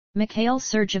Mikhail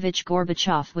Sergeyevich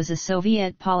Gorbachev was a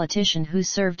Soviet politician who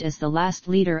served as the last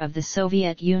leader of the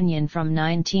Soviet Union from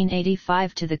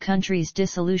 1985 to the country's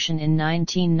dissolution in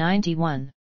 1991.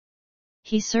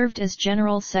 He served as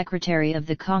General Secretary of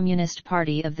the Communist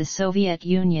Party of the Soviet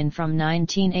Union from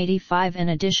 1985 and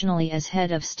additionally as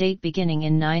head of state beginning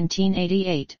in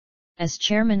 1988, as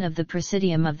chairman of the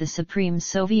Presidium of the Supreme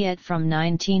Soviet from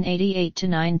 1988 to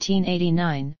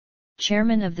 1989.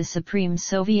 Chairman of the Supreme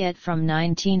Soviet from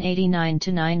 1989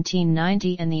 to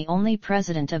 1990 and the only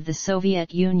President of the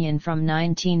Soviet Union from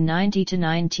 1990 to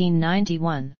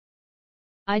 1991.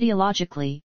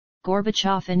 Ideologically,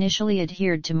 Gorbachev initially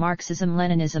adhered to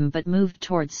Marxism-Leninism but moved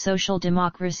towards social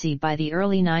democracy by the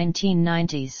early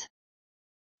 1990s.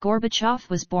 Gorbachev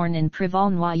was born in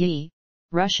Privolnoye,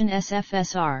 Russian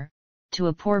SFSR, to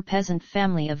a poor peasant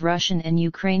family of Russian and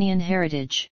Ukrainian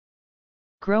heritage.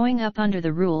 Growing up under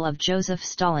the rule of Joseph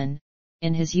Stalin,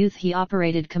 in his youth he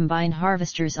operated combined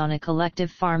harvesters on a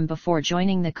collective farm before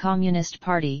joining the Communist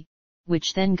Party,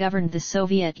 which then governed the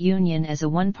Soviet Union as a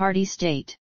one-party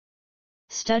state.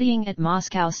 Studying at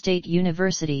Moscow State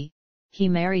University, he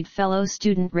married fellow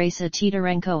student Raisa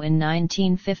Titarenko in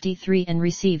 1953 and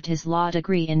received his law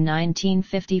degree in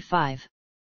 1955.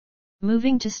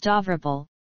 Moving to Stavropol,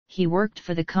 he worked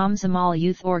for the Komsomol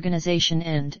youth organization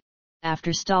and,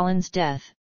 after Stalin's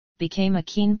death, became a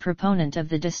keen proponent of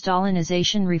the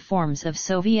de-Stalinization reforms of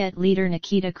Soviet leader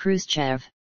Nikita Khrushchev.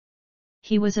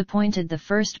 He was appointed the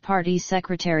first party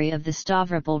secretary of the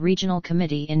Stavropol Regional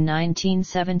Committee in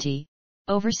 1970,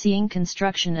 overseeing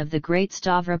construction of the Great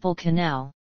Stavropol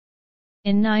Canal.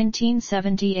 In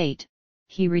 1978,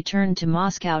 he returned to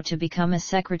Moscow to become a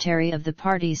secretary of the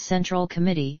party's Central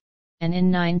Committee, and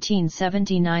in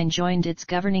 1979 joined its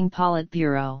governing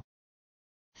Politburo.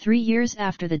 3 years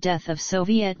after the death of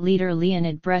Soviet leader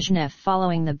Leonid Brezhnev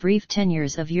following the brief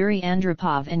tenures of Yuri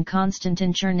Andropov and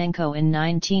Konstantin Chernenko in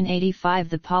 1985,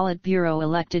 the Politburo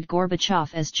elected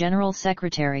Gorbachev as General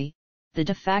Secretary, the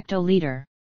de facto leader.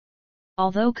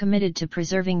 Although committed to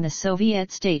preserving the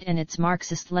Soviet state and its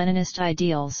Marxist-Leninist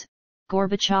ideals,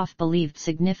 Gorbachev believed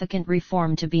significant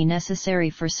reform to be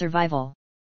necessary for survival.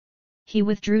 He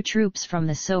withdrew troops from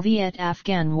the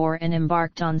Soviet-Afghan War and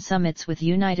embarked on summits with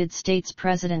United States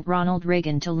President Ronald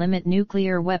Reagan to limit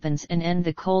nuclear weapons and end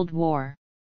the Cold War.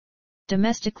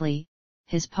 Domestically,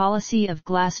 his policy of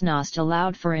glasnost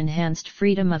allowed for enhanced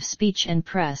freedom of speech and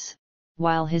press,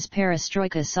 while his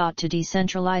perestroika sought to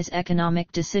decentralize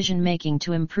economic decision-making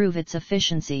to improve its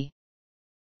efficiency.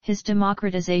 His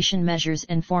democratization measures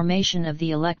and formation of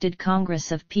the elected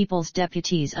Congress of People's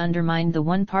Deputies undermined the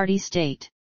one-party state.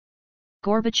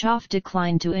 Gorbachev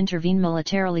declined to intervene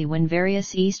militarily when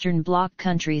various Eastern Bloc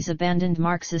countries abandoned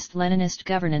Marxist-Leninist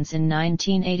governance in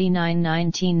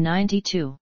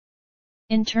 1989–1992.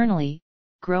 Internally,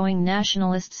 growing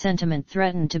nationalist sentiment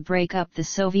threatened to break up the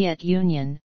Soviet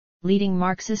Union, leading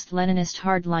Marxist-Leninist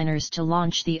hardliners to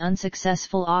launch the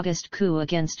unsuccessful August coup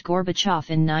against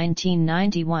Gorbachev in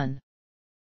 1991.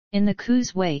 In the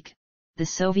coup's wake, the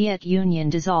Soviet Union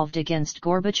dissolved against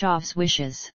Gorbachev's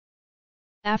wishes.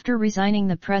 After resigning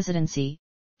the presidency,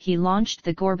 he launched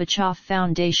the Gorbachev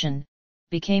Foundation,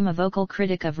 became a vocal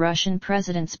critic of Russian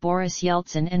presidents Boris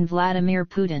Yeltsin and Vladimir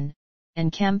Putin,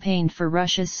 and campaigned for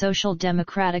Russia's social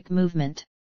democratic movement.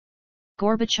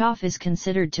 Gorbachev is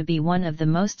considered to be one of the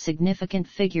most significant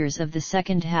figures of the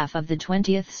second half of the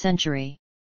 20th century.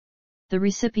 The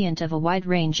recipient of a wide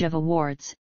range of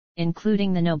awards,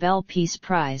 including the Nobel Peace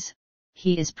Prize,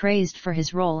 he is praised for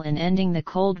his role in ending the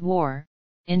Cold War,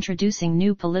 introducing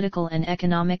new political and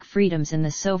economic freedoms in the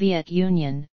Soviet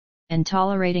Union, and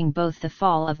tolerating both the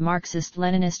fall of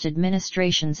Marxist-Leninist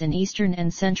administrations in Eastern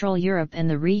and Central Europe and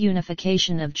the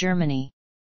reunification of Germany.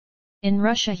 In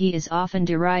Russia he is often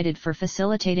derided for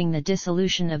facilitating the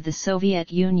dissolution of the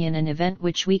Soviet Union, an event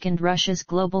which weakened Russia's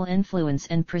global influence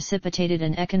and precipitated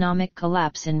an economic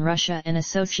collapse in Russia and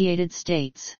associated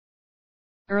states.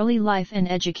 Early life and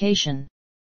education.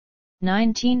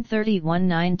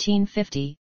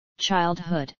 1931–1950,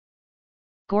 childhood.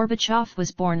 Gorbachev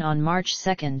was born on March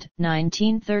 2,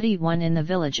 1931 in the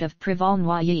village of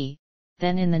Privolnoye,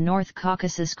 then in the North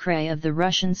Caucasus Krai of the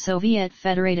Russian Soviet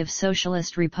Federative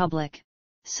Socialist Republic,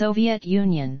 Soviet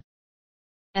Union.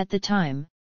 At the time,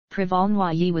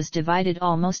 Privolnoye was divided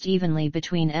almost evenly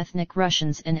between ethnic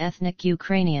Russians and ethnic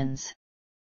Ukrainians.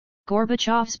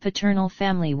 Gorbachev's paternal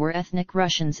family were ethnic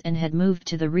Russians and had moved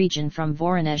to the region from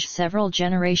Voronezh several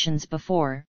generations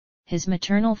before. His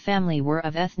maternal family were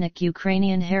of ethnic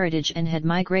Ukrainian heritage and had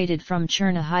migrated from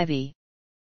Chernihiv.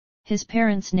 His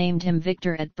parents named him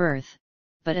Viktor at birth,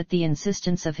 but at the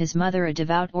insistence of his mother, a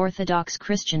devout Orthodox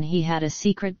Christian, he had a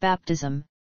secret baptism,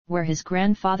 where his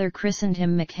grandfather christened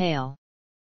him Mikhail.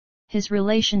 His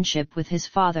relationship with his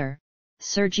father,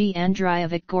 Sergey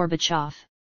Andreyevich Gorbachev,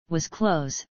 was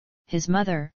close. His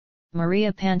mother,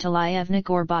 Maria Pantelayevna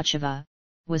Gorbacheva,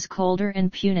 was colder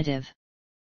and punitive.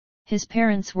 His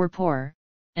parents were poor,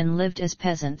 and lived as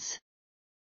peasants.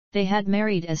 They had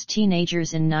married as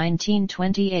teenagers in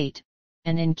 1928,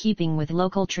 and in keeping with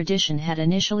local tradition had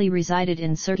initially resided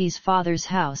in Sergey's father's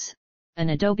house, an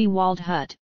adobe-walled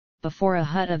hut, before a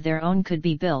hut of their own could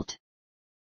be built.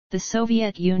 The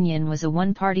Soviet Union was a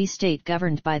one-party state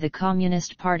governed by the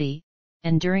Communist Party,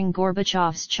 and during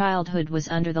Gorbachev's childhood was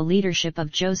under the leadership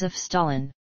of Joseph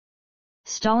Stalin.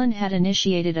 Stalin had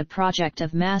initiated a project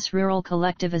of mass rural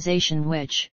collectivization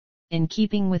which, in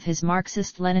keeping with his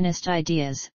Marxist-Leninist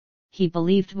ideas, he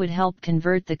believed would help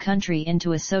convert the country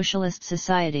into a socialist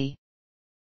society.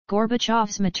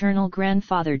 Gorbachev's maternal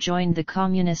grandfather joined the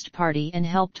Communist Party and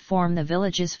helped form the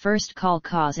village's first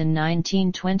kolkhoz in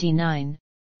 1929,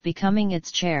 becoming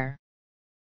its chair.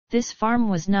 This farm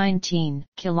was 19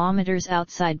 kilometers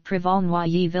outside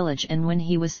Privolnoye village, and when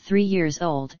he was 3 years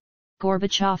old,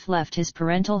 Gorbachev left his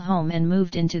parental home and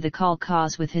moved into the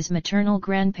kolkhoz with his maternal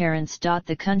grandparents.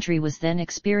 The country was then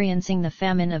experiencing the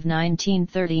famine of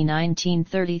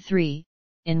 1930–1933,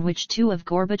 in which 2 of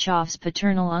Gorbachev's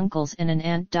paternal uncles and an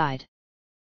aunt died.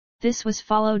 This was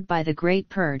followed by the Great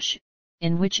Purge,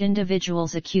 in which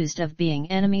individuals accused of being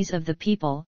enemies of the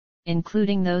people,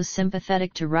 including those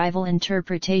sympathetic to rival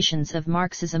interpretations of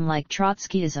Marxism like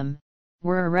Trotskyism,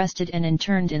 were arrested and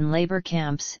interned in labor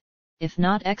camps, if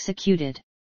not executed.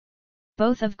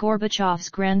 Both of Gorbachev's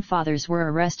grandfathers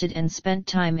were arrested and spent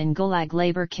time in Gulag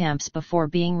labor camps before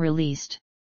being released.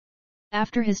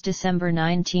 After his December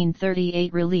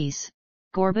 1938 release,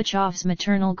 Gorbachev's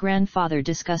maternal grandfather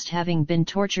discussed having been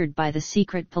tortured by the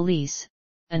secret police,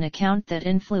 an account that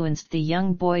influenced the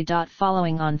young boy.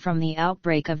 Following on from the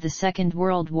outbreak of the Second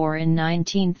World War in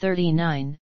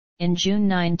 1939, in June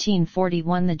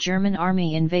 1941 the German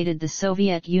army invaded the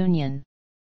Soviet Union.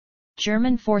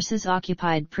 German forces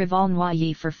occupied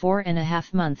Privolnoye for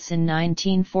 4.5 months in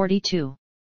 1942.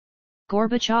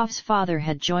 Gorbachev's father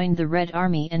had joined the Red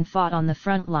Army and fought on the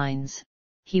front lines.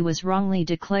 He was wrongly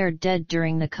declared dead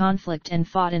during the conflict and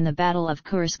fought in the Battle of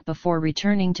Kursk before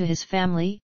returning to his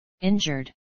family,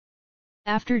 injured.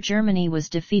 After Germany was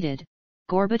defeated,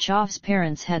 Gorbachev's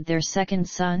parents had their second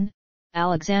son,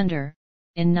 Alexander,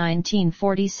 in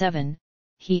 1947.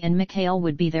 He and Mikhail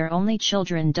would be their only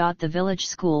children. The village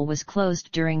school was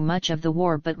closed during much of the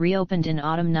war but reopened in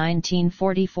autumn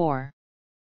 1944.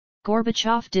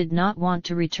 Gorbachev did not want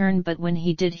to return, but when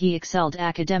he did he excelled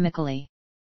academically.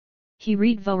 He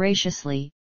read voraciously,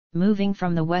 moving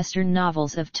from the Western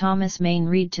novels of Thomas Mayne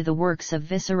Reid to the works of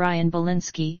Vissarion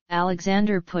Belinsky,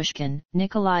 Alexander Pushkin,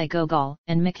 Nikolai Gogol,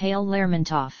 and Mikhail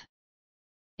Lermontov.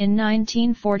 In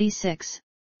 1946,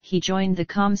 he joined the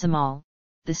Komsomol,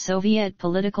 the Soviet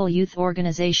political youth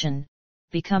organization,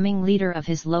 becoming leader of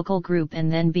his local group and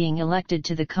then being elected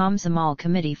to the Komsomol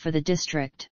committee for the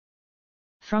district.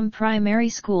 From primary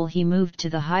school he moved to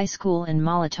the high school in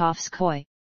Molotovskoye.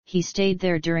 He stayed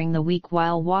there during the week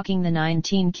while walking the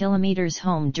 19 kilometers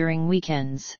home during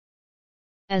weekends.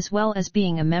 As well as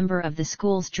being a member of the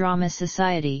school's drama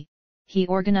society, he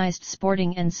organized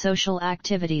sporting and social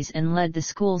activities and led the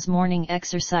school's morning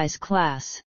exercise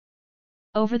class.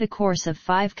 Over the course of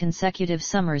 5 consecutive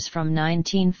summers from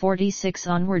 1946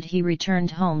 onward he returned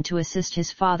home to assist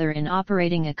his father in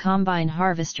operating a combine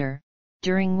harvester,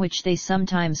 during which they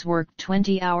sometimes worked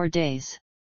 20-hour days.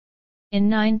 In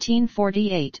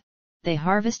 1948, they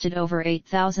harvested over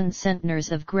 8,000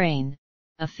 centners of grain,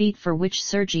 a feat for which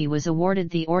Sergei was awarded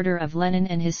the Order of Lenin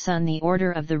and his son the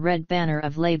Order of the Red Banner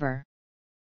of Labor.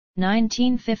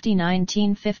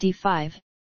 1950–1955,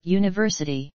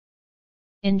 University.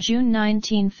 In June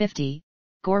 1950,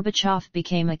 Gorbachev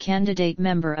became a candidate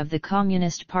member of the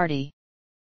Communist Party.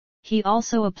 He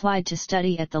also applied to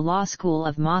study at the Law School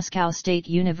of Moscow State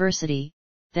University,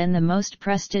 then the most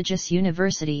prestigious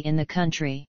university in the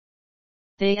country.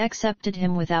 They accepted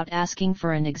him without asking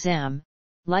for an exam,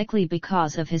 likely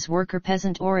because of his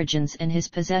worker-peasant origins and his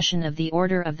possession of the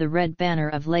Order of the Red Banner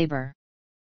of Labor.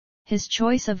 His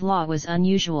choice of law was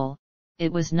unusual.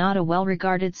 It was not a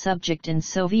well-regarded subject in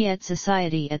Soviet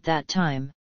society at that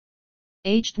time.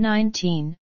 Aged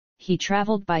 19, he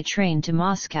traveled by train to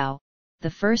Moscow,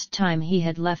 the first time he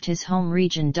had left his home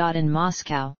region. In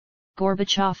Moscow,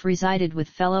 Gorbachev resided with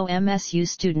fellow MSU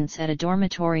students at a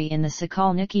dormitory in the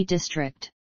Sokolniki district.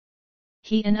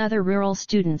 He and other rural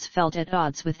students felt at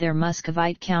odds with their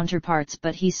Muscovite counterparts,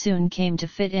 but he soon came to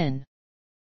fit in.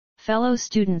 Fellow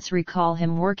students recall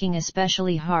him working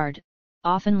especially hard,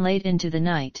 often late into the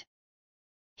night.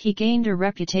 He gained a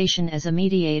reputation as a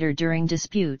mediator during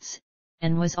disputes,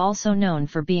 and was also known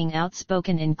for being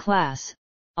outspoken in class,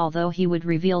 although he would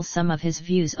reveal some of his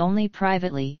views only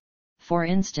privately. For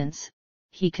instance,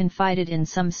 he confided in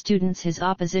some students his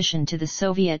opposition to the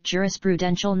Soviet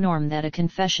jurisprudential norm that a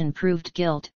confession proved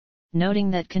guilt,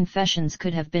 noting that confessions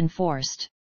could have been forced.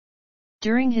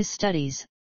 During his studies,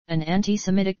 an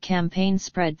anti-Semitic campaign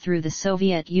spread through the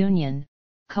Soviet Union,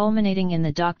 culminating in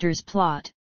the Doctor's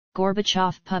Plot.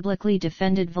 Gorbachev publicly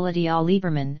defended Volodya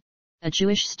Lieberman, a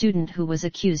Jewish student who was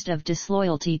accused of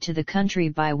disloyalty to the country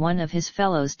by one of his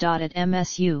fellows. At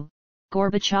MSU,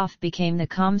 Gorbachev became the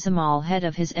Komsomol head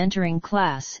of his entering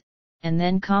class, and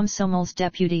then Komsomol's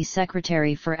deputy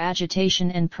secretary for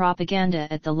agitation and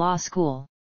propaganda at the law school.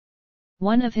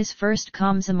 One of his first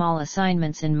Komsomol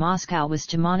assignments in Moscow was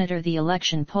to monitor the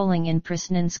election polling in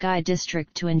Presnensky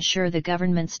district to ensure the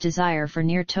government's desire for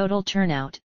near-total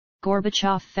turnout.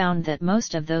 Gorbachev found that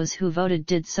most of those who voted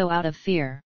did so out of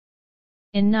fear.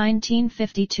 In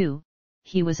 1952,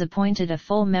 he was appointed a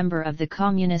full member of the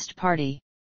Communist Party.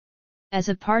 As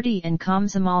a party and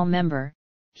Komsomol member,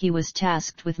 he was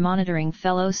tasked with monitoring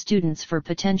fellow students for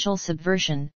potential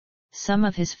subversion. Some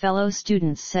of his fellow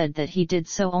students said that he did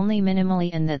so only minimally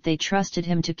and that they trusted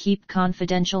him to keep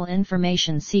confidential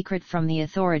information secret from the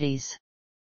authorities.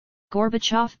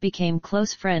 Gorbachev became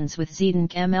close friends with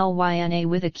Zdenka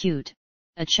Mlyna,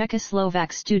 a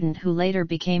Czechoslovak student who later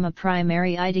became a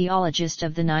primary ideologist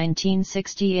of the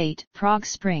 1968 Prague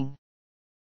Spring.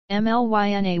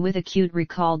 Mlyna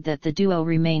recalled that the duo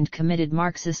remained committed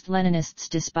Marxist-Leninists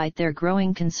despite their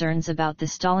growing concerns about the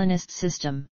Stalinist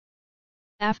system.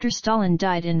 After Stalin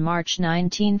died in March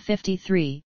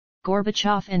 1953,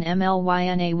 Gorbachev and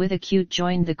Mlyna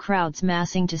joined the crowds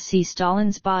massing to see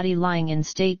Stalin's body lying in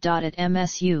state. At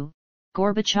MSU,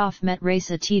 Gorbachev met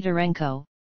Raisa Titarenko,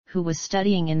 who was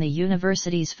studying in the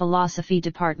university's philosophy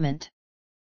department.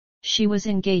 She was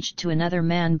engaged to another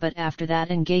man, but after that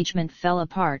engagement fell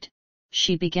apart,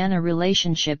 she began a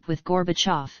relationship with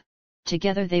Gorbachev.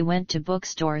 Together they went to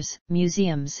bookstores,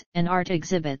 museums, and art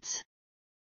exhibits.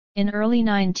 In early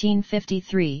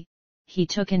 1953, he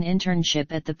took an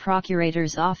internship at the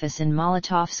procurator's office in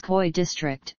Molotovskoye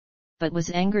district, but was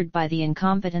angered by the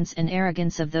incompetence and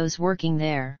arrogance of those working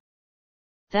there.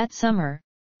 That summer,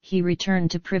 he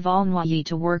returned to Privolnoye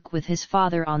to work with his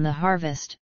father on the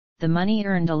harvest. The money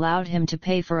earned allowed him to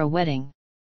pay for a wedding.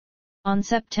 On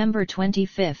September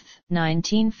 25,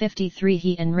 1953,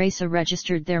 he and Raisa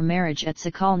registered their marriage at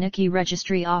Sokolniki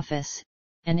Registry Office,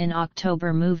 and in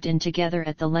October moved in together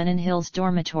at the Lenin Hills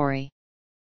dormitory.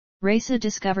 Raisa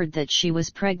discovered that she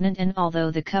was pregnant, and although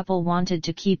the couple wanted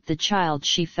to keep the child,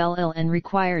 she fell ill and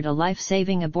required a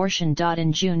life-saving abortion.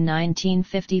 In June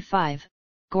 1955,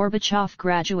 Gorbachev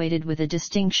graduated with a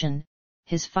distinction.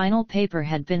 His final paper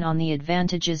had been on the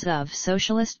advantages of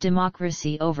socialist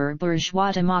democracy over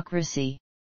bourgeois democracy.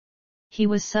 He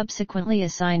was subsequently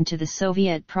assigned to the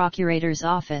Soviet Procurator's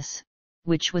office,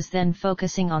 which was then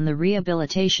focusing on the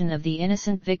rehabilitation of the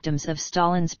innocent victims of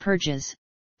Stalin's purges,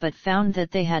 but found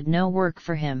that they had no work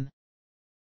for him.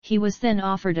 He was then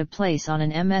offered a place on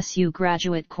an MSU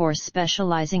graduate course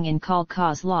specializing in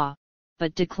kolkhoz law,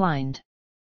 but declined.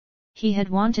 He had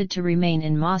wanted to remain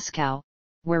in Moscow,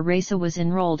 where Raisa was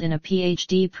enrolled in a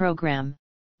PhD program,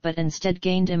 but instead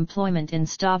gained employment in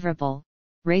Stavropol.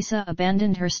 Raisa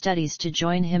abandoned her studies to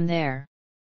join him there.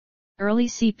 Early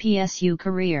CPSU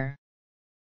career.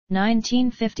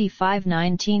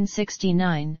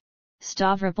 1955–1969,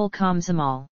 Stavropol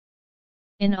Komsomol.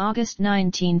 In August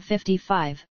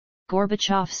 1955,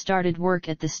 Gorbachev started work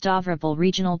at the Stavropol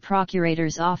Regional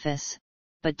Procurator's office,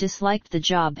 but disliked the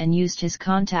job and used his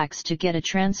contacts to get a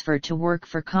transfer to work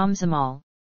for Komsomol,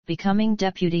 becoming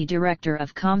deputy director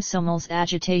of Komsomol's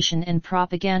agitation and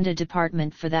propaganda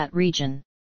department for that region.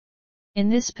 In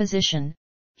this position,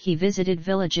 he visited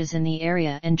villages in the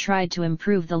area and tried to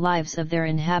improve the lives of their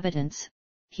inhabitants.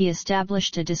 He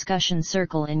established a discussion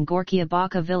circle in Gorky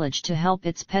Abaka village to help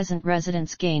its peasant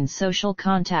residents gain social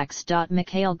contacts.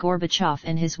 Mikhail Gorbachev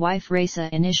and his wife Raisa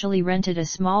initially rented a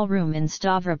small room in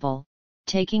Stavropol,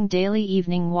 taking daily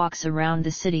evening walks around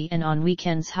the city and on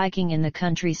weekends hiking in the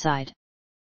countryside.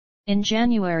 In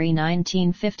January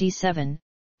 1957,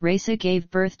 Raisa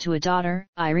gave birth to a daughter,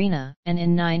 Irina, and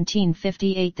in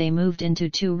 1958 they moved into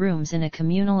 2 rooms in a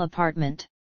communal apartment.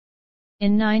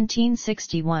 In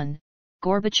 1961,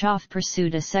 Gorbachev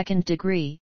pursued a second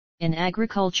degree, in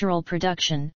agricultural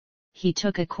production. He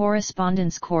took a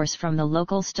correspondence course from the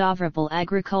local Stavropol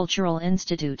Agricultural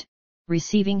Institute,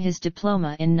 receiving his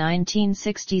diploma in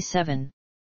 1967.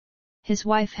 His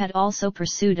wife had also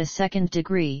pursued a second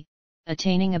degree,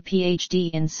 attaining a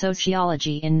PhD in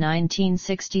sociology in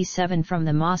 1967 from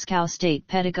the Moscow State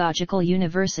Pedagogical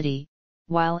University.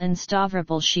 While in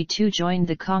Stavropol she too joined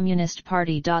the Communist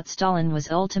Party. Stalin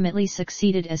was ultimately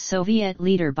succeeded as Soviet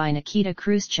leader by Nikita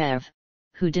Khrushchev,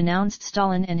 who denounced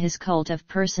Stalin and his cult of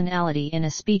personality in a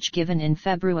speech given in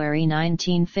February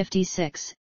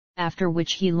 1956, after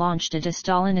which he launched a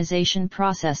de-Stalinization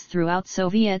process throughout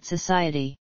Soviet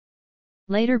society.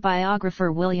 Later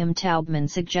biographer William Taubman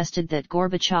suggested that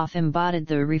Gorbachev embodied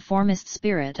the reformist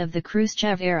spirit of the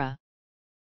Khrushchev era.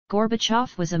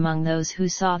 Gorbachev was among those who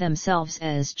saw themselves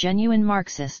as genuine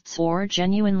Marxists or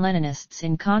genuine Leninists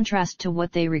in contrast to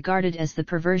what they regarded as the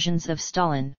perversions of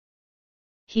Stalin.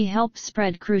 He helped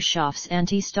spread Khrushchev's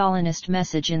anti-Stalinist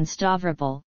message in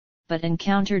Stavropol, but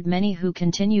encountered many who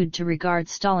continued to regard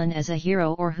Stalin as a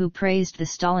hero or who praised the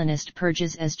Stalinist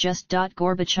purges as just.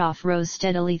 Gorbachev rose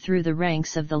steadily through the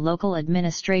ranks of the local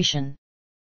administration.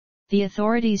 The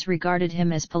authorities regarded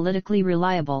him as politically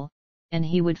reliable, and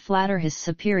he would flatter his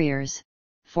superiors,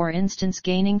 for instance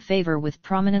gaining favor with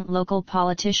prominent local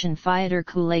politician Fyodor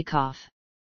Kulakov.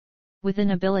 With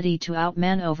an ability to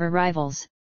outmaneuver rivals,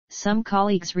 some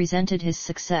colleagues resented his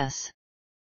success.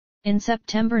 In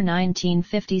September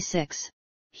 1956,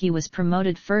 he was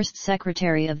promoted first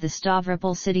secretary of the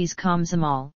Stavropol city's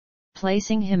Komsomol,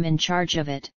 placing him in charge of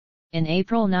it. In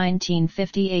April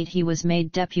 1958 he was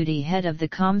made deputy head of the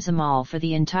Komsomol for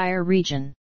the entire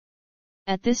region.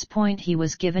 At this point he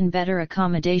was given better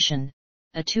accommodation,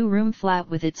 a two-room flat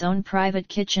with its own private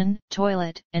kitchen,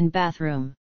 toilet, and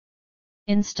bathroom.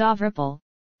 In Stavropol,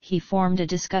 he formed a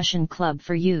discussion club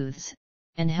for youths,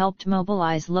 and helped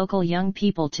mobilize local young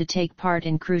people to take part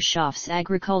in Khrushchev's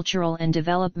agricultural and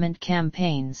development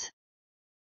campaigns.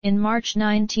 In March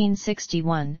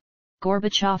 1961,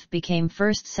 Gorbachev became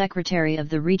first secretary of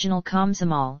the regional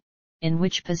Komsomol, in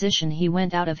which position he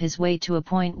went out of his way to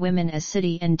appoint women as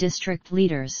city and district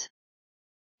leaders.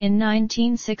 In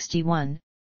 1961,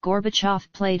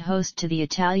 Gorbachev played host to the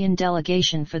Italian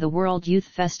delegation for the World Youth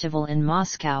Festival in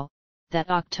Moscow. That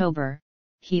October,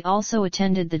 he also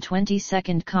attended the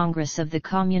 22nd Congress of the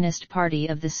Communist Party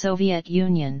of the Soviet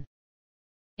Union.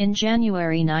 In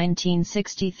January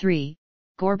 1963,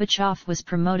 Gorbachev was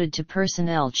promoted to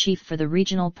personnel chief for the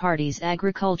regional party's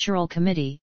agricultural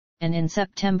committee, and in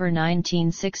September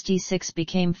 1966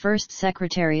 became first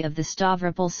secretary of the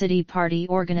Stavropol City Party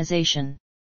organization.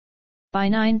 By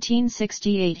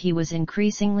 1968 he was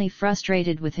increasingly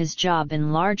frustrated with his job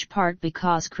in large part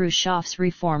because Khrushchev's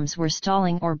reforms were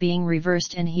stalling or being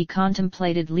reversed and he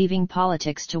contemplated leaving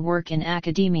politics to work in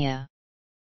academia.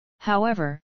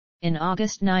 However, in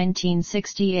August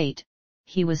 1968,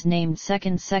 he was named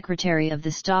second secretary of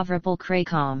the Stavropol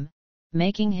Kraykom,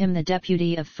 making him the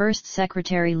deputy of first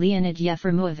secretary Leonid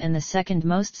Yefremov and the second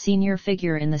most senior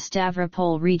figure in the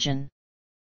Stavropol region.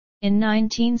 In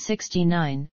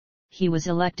 1969, he was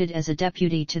elected as a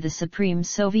deputy to the Supreme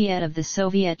Soviet of the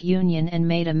Soviet Union and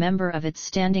made a member of its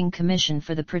Standing Commission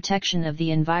for the Protection of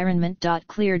the Environment.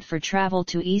 Cleared for travel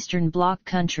to Eastern Bloc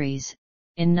countries.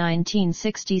 In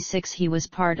 1966 he was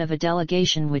part of a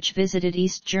delegation which visited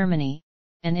East Germany,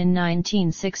 and in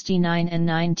 1969 and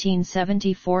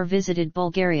 1974 visited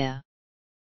Bulgaria.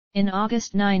 In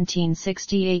August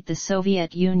 1968 the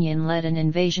Soviet Union led an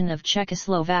invasion of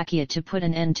Czechoslovakia to put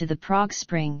an end to the Prague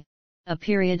Spring, a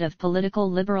period of political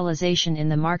liberalization in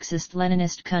the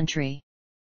Marxist-Leninist country.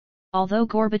 Although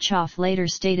Gorbachev later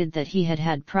stated that he had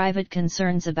had private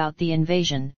concerns about the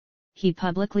invasion, he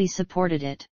publicly supported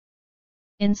it.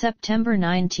 In September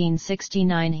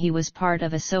 1969 he was part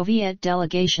of a Soviet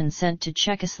delegation sent to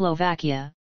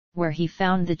Czechoslovakia, where he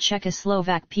found the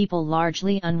Czechoslovak people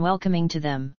largely unwelcoming to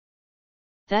them.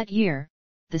 That year,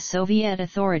 the Soviet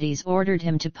authorities ordered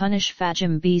him to punish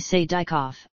Fadjim B.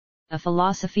 Saidikov, a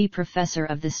philosophy professor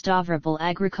of the Stavropol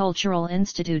Agricultural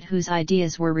Institute whose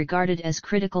ideas were regarded as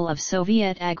critical of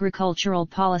Soviet agricultural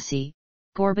policy.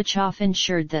 Gorbachev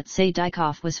ensured that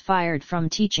Saidikov was fired from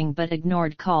teaching but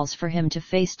ignored calls for him to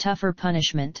face tougher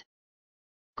punishment.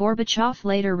 Gorbachev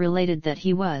later related that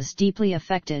he was deeply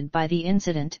affected by the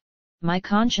incident. "My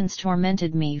conscience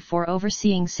tormented me for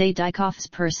overseeing Saidikov's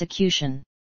persecution."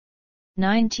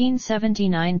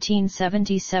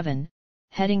 1970–1977,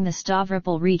 heading the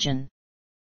Stavropol region.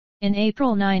 In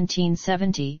April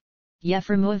 1970,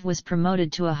 Yefremov was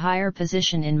promoted to a higher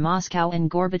position in Moscow and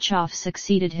Gorbachev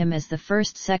succeeded him as the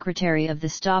first secretary of the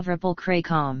Stavropol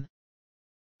Kraykom.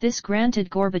 This granted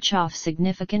Gorbachev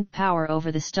significant power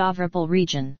over the Stavropol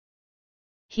region.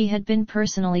 He had been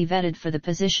personally vetted for the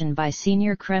position by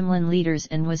senior Kremlin leaders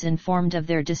and was informed of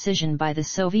their decision by the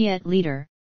Soviet leader,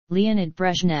 Leonid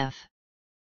Brezhnev.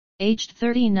 Aged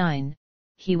 39,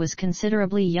 he was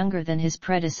considerably younger than his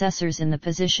predecessors in the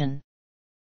position.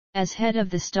 As head of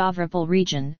the Stavropol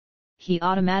region, he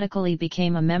automatically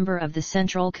became a member of the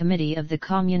Central Committee of the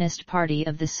Communist Party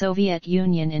of the Soviet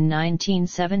Union in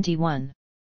 1971.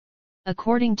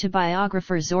 According to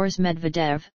biographer Zhores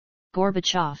Medvedev,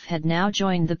 Gorbachev had now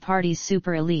joined the party's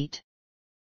super elite.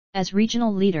 As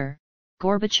regional leader,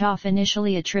 Gorbachev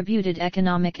initially attributed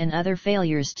economic and other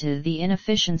failures to the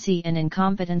inefficiency and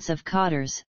incompetence of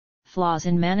cadres, flaws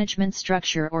in management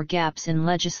structure or gaps in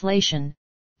legislation,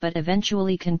 but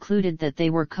eventually concluded that they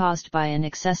were caused by an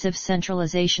excessive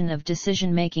centralization of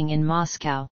decision-making in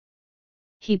Moscow.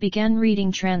 He began reading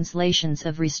translations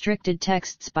of restricted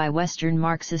texts by Western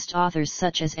Marxist authors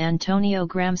such as Antonio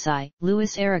Gramsci,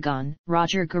 Louis Aragon,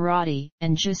 Roger Garaudy,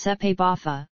 and Giuseppe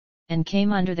Boffa, and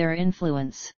came under their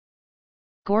influence.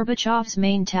 Gorbachev's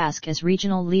main task as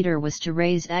regional leader was to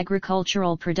raise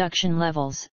agricultural production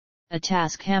levels, a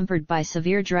task hampered by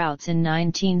severe droughts in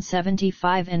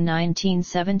 1975 and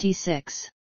 1976.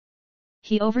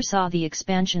 He oversaw the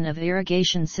expansion of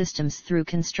irrigation systems through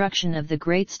construction of the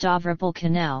Great Stavropol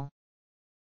Canal.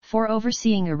 For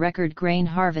overseeing a record grain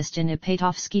harvest in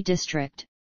Ipatovsky district,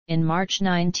 in March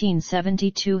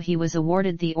 1972 he was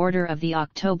awarded the Order of the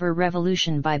October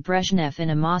Revolution by Brezhnev in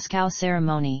a Moscow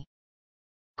ceremony.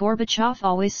 Gorbachev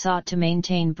always sought to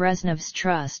maintain Brezhnev's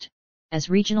trust. As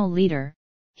regional leader,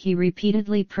 he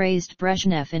repeatedly praised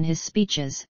Brezhnev in his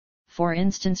speeches, for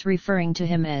instance referring to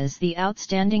him as the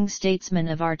outstanding statesman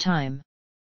of our time.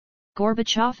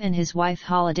 Gorbachev and his wife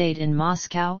holidayed in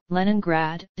Moscow,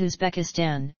 Leningrad,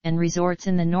 Uzbekistan, and resorts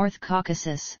in the North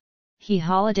Caucasus. He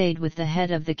holidayed with the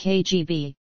head of the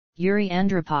KGB, Yuri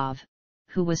Andropov,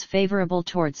 who was favorable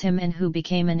towards him and who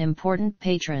became an important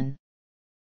patron.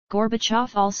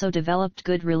 Gorbachev also developed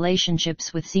good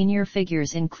relationships with senior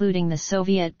figures including the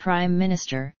Soviet Prime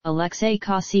Minister, Alexei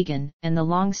Kosygin, and the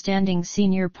long-standing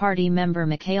senior party member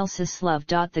Mikhail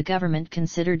Sergeyevich. The government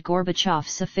considered Gorbachev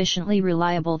sufficiently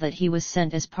reliable that he was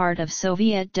sent as part of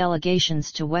Soviet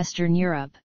delegations to Western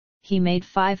Europe. He made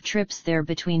 5 trips there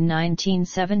between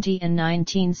 1970 and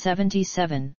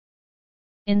 1977.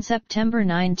 In September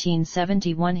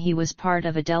 1971 he was part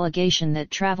of a delegation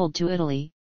that traveled to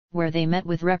Italy, where they met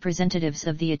with representatives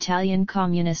of the Italian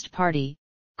Communist Party.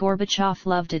 Gorbachev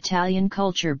loved Italian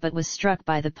culture but was struck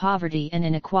by the poverty and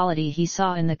inequality he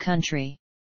saw in the country.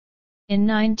 In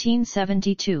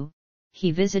 1972,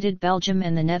 he visited Belgium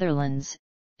and the Netherlands,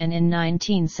 and in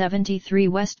 1973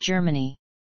 West Germany.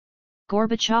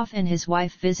 Gorbachev and his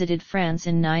wife visited France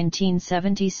in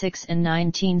 1976 and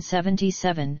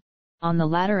 1977, on the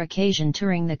latter occasion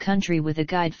touring the country with a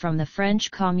guide from the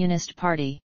French Communist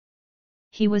Party.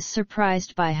 He was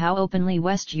surprised by how openly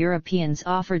West Europeans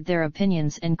offered their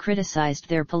opinions and criticized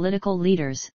their political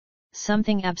leaders,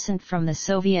 something absent from the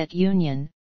Soviet Union,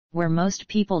 where most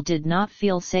people did not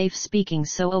feel safe speaking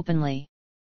so openly.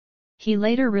 He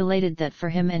later related that for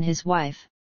him and his wife,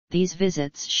 these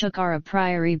visits shook our a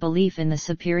priori belief in the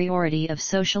superiority of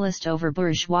socialist over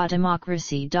bourgeois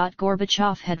democracy.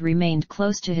 Gorbachev had remained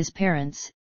close to his parents.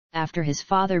 After his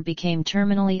father became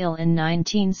terminally ill in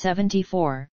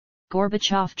 1974,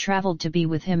 Gorbachev traveled to be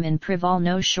with him in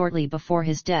Privolno shortly before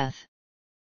his death.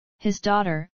 His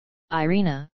daughter,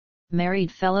 Irina, married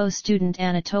fellow student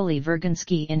Anatoly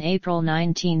Virginsky in April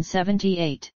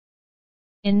 1978.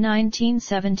 In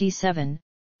 1977,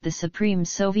 the Supreme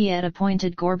Soviet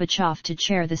appointed Gorbachev to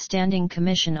chair the Standing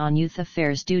Commission on Youth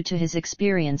Affairs due to his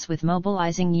experience with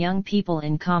mobilizing young people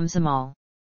in Komsomol.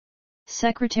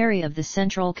 Secretary of the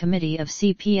Central Committee of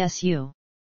CPSU.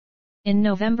 In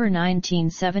November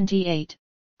 1978,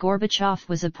 Gorbachev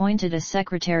was appointed as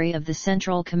Secretary of the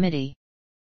Central Committee.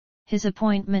 His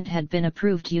appointment had been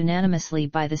approved unanimously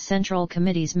by the Central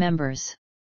Committee's members.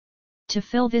 To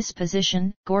fill this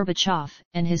position, Gorbachev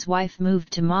and his wife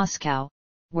moved to Moscow,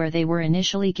 where they were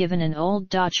initially given an old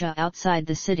dacha outside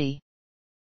the city.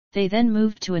 They then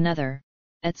moved to another,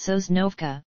 at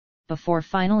Sosnovka, before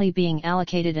finally being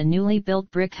allocated a newly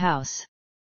built brick house.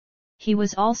 He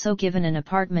was also given an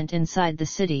apartment inside the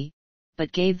city,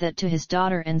 but gave that to his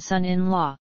daughter and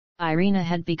son-in-law. Irina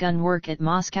had begun work at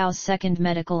Moscow's Second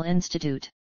Medical Institute.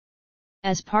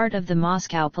 As part of the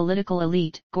Moscow political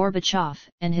elite, Gorbachev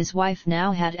and his wife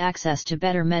now had access to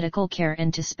better medical care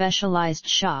and to specialized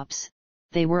shops.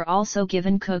 They were also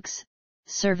given cooks,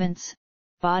 servants,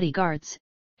 bodyguards,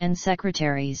 and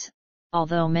secretaries,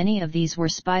 although many of these were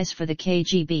spies for the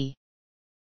KGB.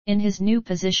 In his new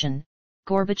position,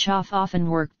 Gorbachev often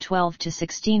worked 12 to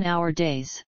 16-hour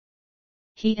days.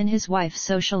 He and his wife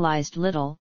socialized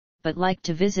little, but liked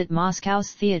to visit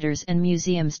Moscow's theaters and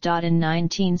museums. In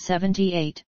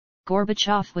 1978,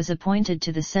 Gorbachev was appointed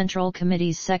to the Central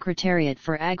Committee's Secretariat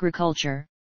for Agriculture,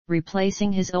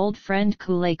 replacing his old friend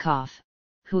Kulakov,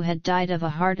 who had died of a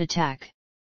heart attack.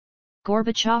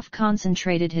 Gorbachev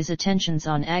concentrated his attentions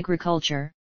on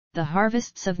agriculture. The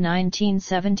harvests of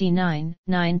 1979,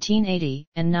 1980,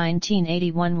 and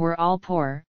 1981 were all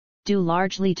poor, due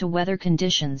largely to weather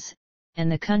conditions,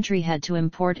 and the country had to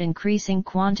import increasing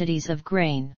quantities of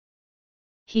grain.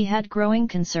 He had growing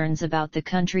concerns about the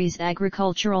country's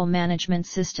agricultural management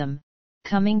system,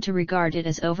 coming to regard it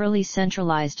as overly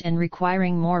centralized and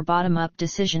requiring more bottom-up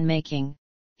decision-making.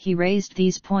 He raised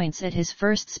these points at his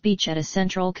first speech at a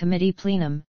Central Committee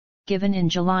plenum, given in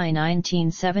July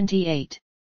 1978.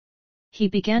 He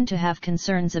began to have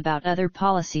concerns about other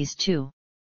policies too.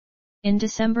 In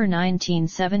December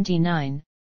 1979,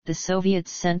 the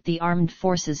Soviets sent the armed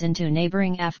forces into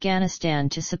neighboring Afghanistan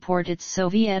to support its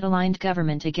Soviet-aligned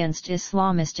government against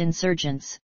Islamist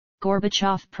insurgents.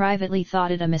 Gorbachev privately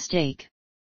thought it a mistake.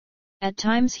 At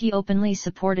times he openly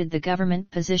supported the government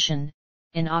position.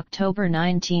 In October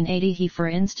 1980 he for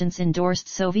instance endorsed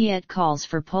Soviet calls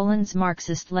for Poland's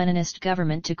Marxist-Leninist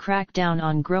government to crack down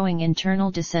on growing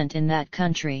internal dissent in that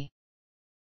country.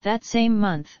 That same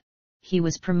month, he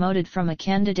was promoted from a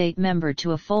candidate member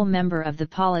to a full member of the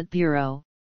Politburo,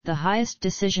 the highest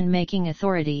decision-making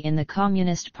authority in the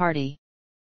Communist Party.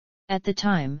 At the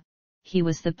time, he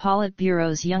was the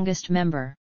Politburo's youngest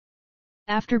member.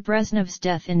 After Brezhnev's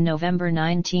death in November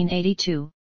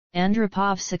 1982,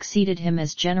 Andropov succeeded him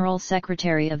as General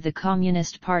Secretary of the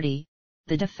Communist Party,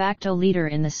 the de facto leader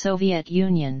in the Soviet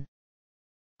Union.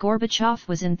 Gorbachev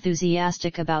was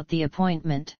enthusiastic about the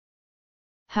appointment.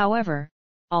 However,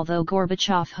 although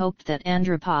Gorbachev hoped that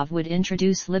Andropov would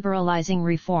introduce liberalizing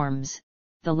reforms,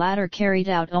 the latter carried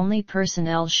out only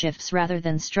personnel shifts rather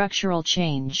than structural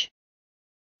change.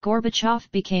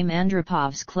 Gorbachev became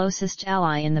Andropov's closest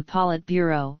ally in the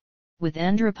Politburo. With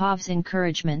Andropov's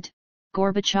encouragement,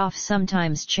 Gorbachev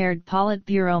sometimes chaired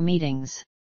Politburo meetings.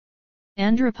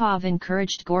 Andropov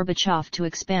encouraged Gorbachev to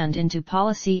expand into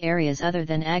policy areas other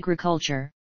than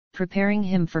agriculture, preparing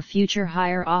him for future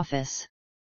higher office.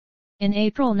 In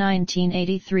April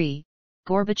 1983,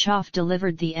 Gorbachev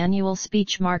delivered the annual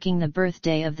speech marking the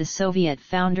birthday of the Soviet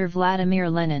founder Vladimir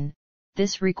Lenin.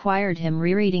 This required him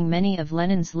rereading many of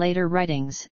Lenin's later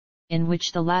writings, in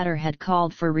which the latter had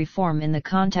called for reform in the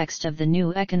context of the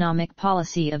new economic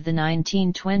policy of the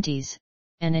 1920s,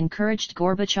 and encouraged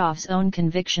Gorbachev's own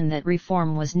conviction that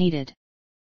reform was needed.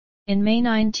 In May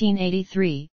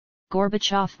 1983,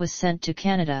 Gorbachev was sent to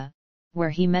Canada, where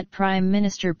he met Prime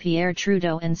Minister Pierre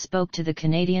Trudeau and spoke to the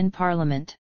Canadian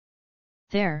Parliament.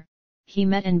 There, he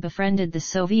met and befriended the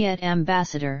Soviet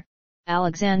ambassador,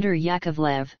 Alexander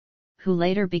Yakovlev, who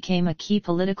later became a key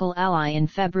political ally. In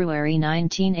February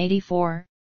 1984,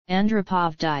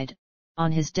 Andropov died.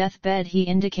 On his deathbed he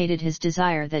indicated his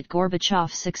desire that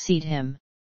Gorbachev succeed him.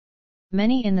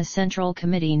 Many in the Central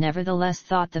Committee nevertheless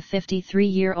thought the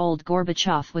 53-year-old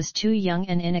Gorbachev was too young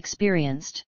and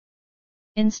inexperienced.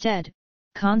 Instead,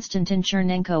 Konstantin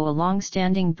Chernenko, a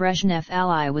long-standing Brezhnev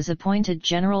ally, was appointed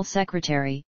General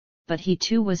Secretary, but he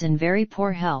too was in very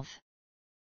poor health.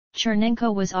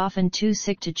 Chernenko was often too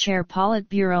sick to chair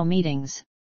Politburo meetings,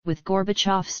 with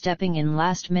Gorbachev stepping in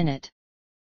last minute.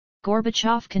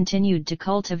 Gorbachev continued to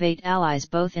cultivate allies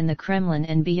both in the Kremlin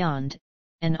and beyond,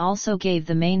 and also gave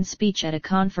the main speech at a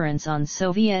conference on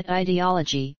Soviet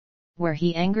ideology, where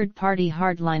he angered party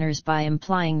hardliners by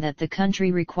implying that the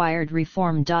country required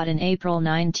reform. In April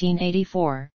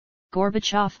 1984,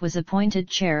 Gorbachev was appointed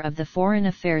chair of the Foreign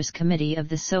Affairs Committee of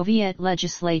the Soviet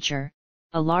legislature,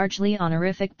 a largely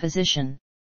honorific position.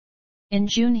 In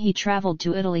June he traveled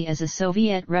to Italy as a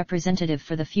Soviet representative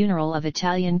for the funeral of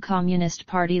Italian Communist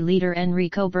Party leader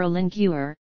Enrico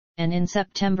Berlinguer, and in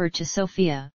September to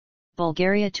Sofia,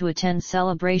 Bulgaria to attend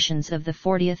celebrations of the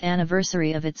 40th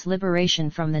anniversary of its liberation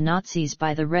from the Nazis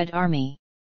by the Red Army.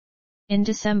 In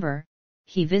December,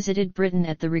 he visited Britain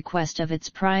at the request of its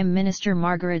Prime Minister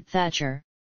Margaret Thatcher.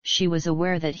 She was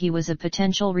aware that he was a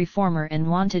potential reformer and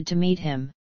wanted to meet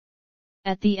him.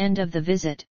 At the end of the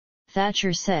visit,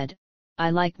 Thatcher said,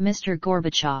 "I like Mr.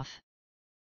 Gorbachev.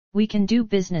 We can do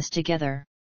business together."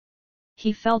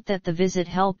 He felt that the visit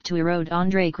helped to erode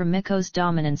Andrei Gromyko's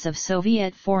dominance of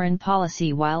Soviet foreign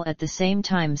policy while at the same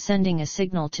time sending a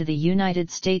signal to the United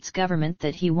States government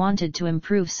that he wanted to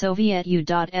improve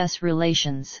Soviet-US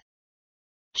relations.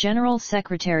 General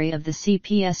Secretary of the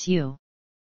CPSU.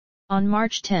 On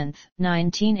March 10,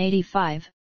 1985,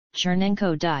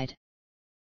 Chernenko died.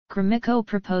 Gromyko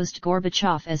proposed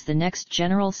Gorbachev as the next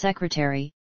General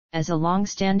Secretary, as a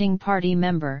long-standing party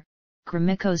member,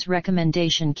 Gromyko's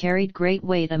recommendation carried great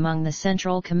weight among the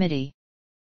Central Committee.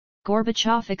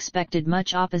 Gorbachev expected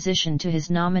much opposition to his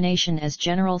nomination as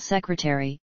General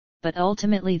Secretary, but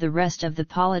ultimately the rest of the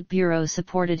Politburo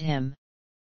supported him.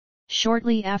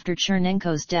 Shortly after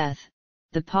Chernenko's death,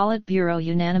 the Politburo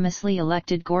unanimously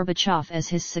elected Gorbachev as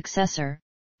his successor.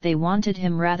 They wanted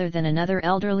him rather than another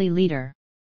elderly leader.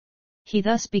 He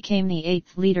thus became the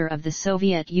eighth leader of the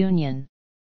Soviet Union.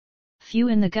 Few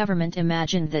in the government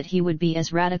imagined that he would be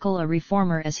as radical a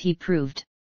reformer as he proved.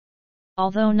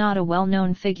 Although not a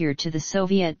well-known figure to the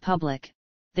Soviet public,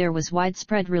 there was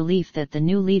widespread relief that the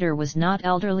new leader was not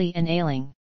elderly and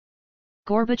ailing.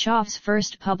 Gorbachev's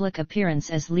first public appearance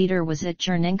as leader was at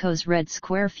Chernenko's Red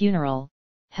Square funeral,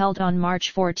 held on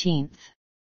March 14.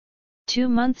 2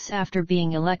 months after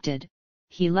being elected,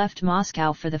 he left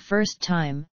Moscow for the first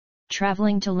time,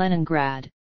 traveling to Leningrad,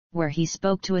 where he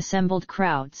spoke to assembled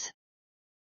crowds.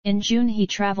 In June he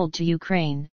traveled to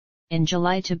Ukraine, in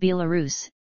July to Belarus,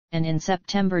 and in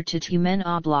September to Tyumen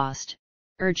Oblast,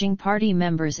 urging party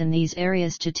members in these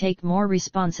areas to take more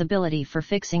responsibility for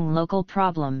fixing local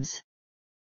problems.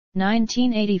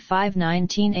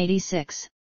 1985–1986,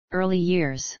 early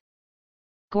years.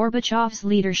 Gorbachev's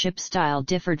leadership style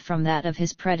differed from that of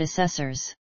his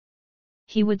predecessors.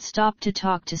 He would stop to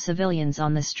talk to civilians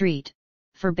on the street,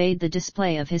 forbade the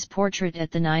display of his portrait at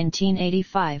the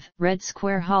 1985 Red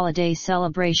Square holiday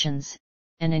celebrations,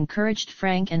 and encouraged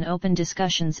frank and open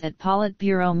discussions at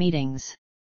Politburo meetings.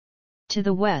 To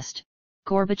the West,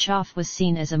 Gorbachev was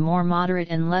seen as a more moderate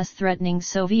and less threatening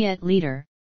Soviet leader.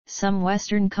 Some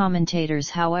Western commentators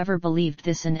however believed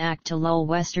this an act to lull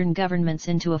Western governments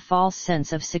into a false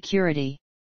sense of security.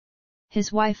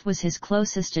 His wife was his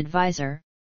closest advisor,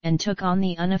 and took on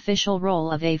the unofficial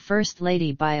role of a First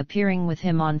Lady by appearing with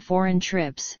him on foreign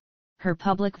trips. Her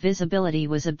public visibility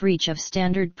was a breach of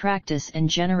standard practice and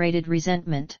generated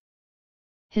resentment.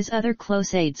 His other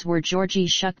close aides were Georgy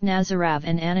Shukhnazarov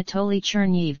and Anatoly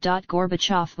Chernyev.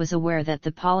 Gorbachev was aware that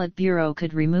the Politburo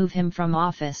could remove him from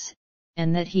office,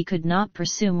 and that he could not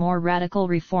pursue more radical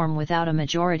reform without a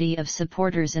majority of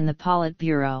supporters in the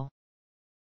Politburo.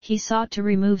 He sought to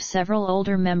remove several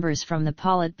older members from the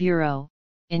Politburo,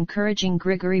 encouraging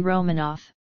Grigory Romanov,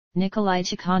 Nikolai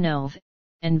Tikhonov,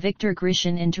 and Viktor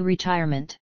Grishin into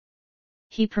retirement.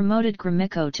 He promoted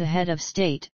Gromyko to head of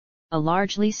state, a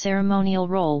largely ceremonial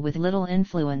role with little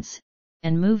influence,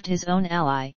 and moved his own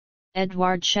ally,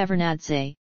 Eduard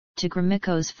Shevardnadze, to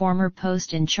Gromyko's former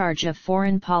post in charge of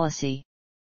foreign policy.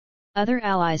 Other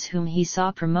allies whom he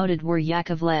saw promoted were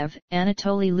Yakovlev,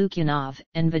 Anatoly Lukyanov,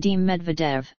 and Vadim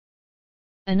Medvedev.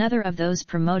 Another of those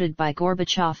promoted by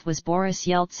Gorbachev was Boris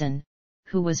Yeltsin,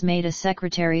 who was made a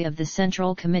secretary of the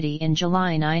Central Committee in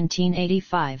July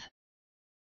 1985.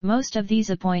 Most of these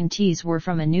appointees were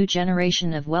from a new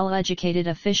generation of well-educated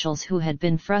officials who had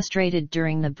been frustrated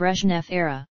during the Brezhnev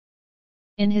era.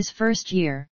 In his first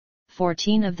year,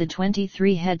 14 of the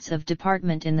 23 heads of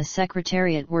department in the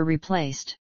Secretariat were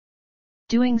replaced.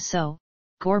 Doing so,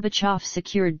 Gorbachev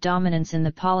secured dominance in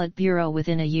the Politburo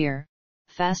within a year,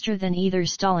 faster than either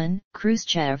Stalin,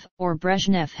 Khrushchev, or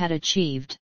Brezhnev had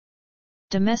achieved.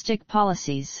 Domestic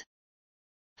policies.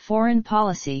 Foreign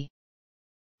policy.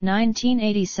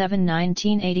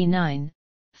 1987–1989,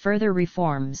 further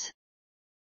reforms.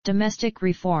 Domestic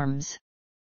reforms.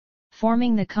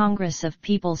 Forming the Congress of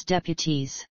People's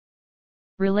Deputies.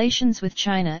 Relations with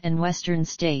China and Western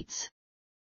states.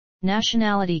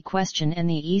 Nationality question and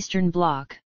the Eastern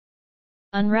Bloc.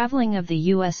 Unraveling of the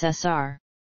USSR.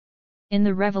 In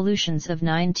the revolutions of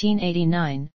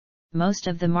 1989, most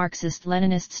of the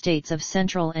Marxist-Leninist states of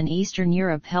Central and Eastern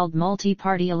Europe held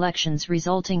multi-party elections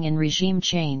resulting in regime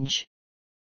change.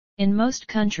 In most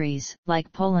countries,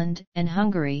 like Poland and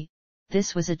Hungary,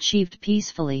 this was achieved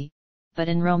peacefully, but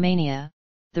in Romania,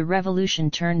 the revolution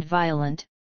turned violent,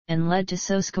 and led to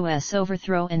Ceausescu's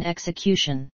overthrow and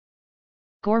execution.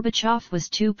 Gorbachev was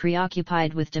too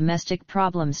preoccupied with domestic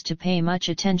problems to pay much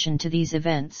attention to these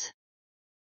events.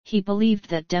 He believed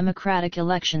that democratic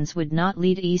elections would not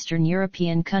lead Eastern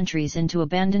European countries into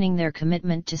abandoning their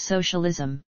commitment to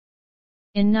socialism.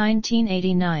 In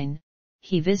 1989,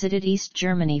 he visited East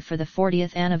Germany for the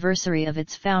 40th anniversary of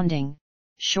its founding.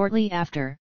 Shortly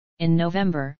after, in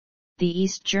November, the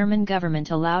East German government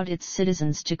allowed its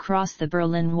citizens to cross the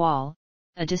Berlin Wall,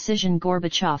 a decision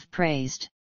Gorbachev praised.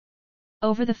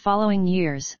 Over the following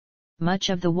years, much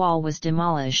of the wall was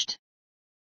demolished.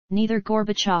 Neither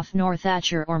Gorbachev nor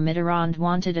Thatcher or Mitterrand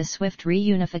wanted a swift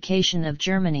reunification of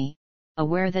Germany,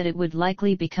 aware that it would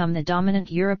likely become the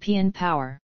dominant European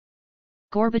power.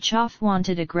 Gorbachev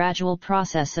wanted a gradual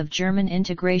process of German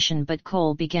integration, but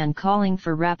Kohl began calling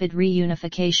for rapid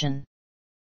reunification.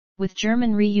 With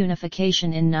German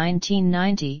reunification in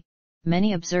 1990,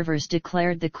 many observers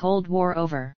declared the Cold War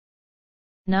over.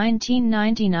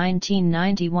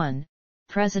 1990–1991,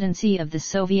 Presidency of the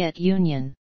Soviet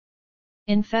Union.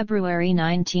 In February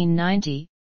 1990,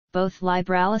 both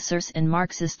liberalisers and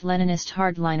Marxist-Leninist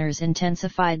hardliners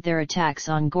intensified their attacks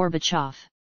on Gorbachev.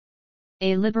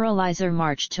 A liberalizer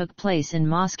march took place in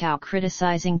Moscow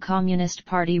criticizing Communist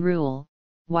Party rule,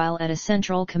 while at a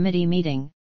Central Committee meeting,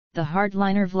 the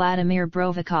hardliner Vladimir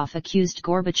Brovikov accused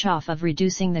Gorbachev of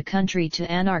reducing the country to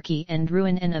anarchy and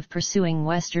ruin and of pursuing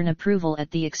Western approval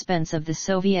at the expense of the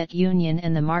Soviet Union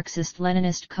and the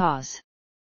Marxist-Leninist cause.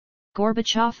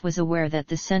 Gorbachev was aware that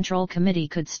the Central Committee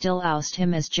could still oust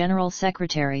him as General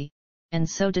Secretary, and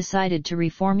so decided to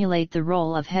reformulate the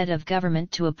role of head of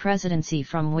government to a presidency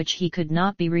from which he could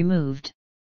not be removed.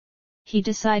 He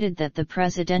decided that the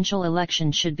presidential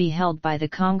election should be held by the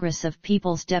Congress of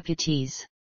People's Deputies.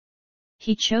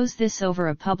 He chose this over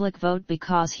a public vote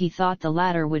because he thought the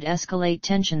latter would escalate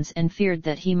tensions and feared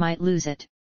that he might lose it.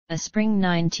 A spring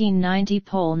 1990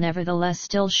 poll nevertheless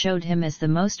still showed him as the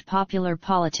most popular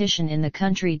politician in the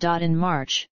country. In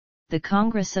March, the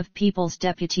Congress of People's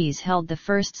Deputies held the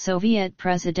first Soviet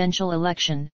presidential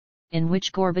election, in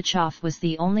which Gorbachev was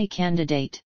the only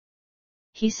candidate.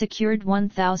 He secured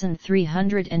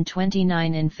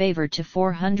 1,329 in favor to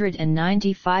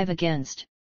 495 against.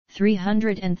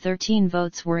 313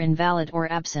 votes were invalid or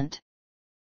absent.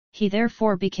 He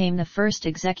therefore became the first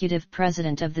executive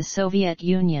president of the Soviet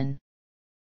Union.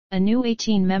 A new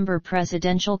 18-member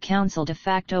Presidential Council de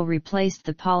facto replaced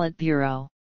the Politburo.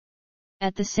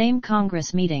 At the same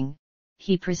Congress meeting,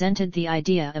 he presented the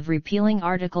idea of repealing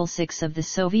Article 6 of the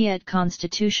Soviet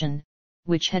Constitution,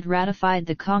 which had ratified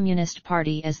the Communist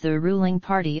Party as the ruling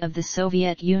party of the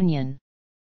Soviet Union.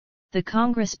 The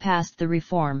Congress passed the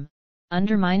reform,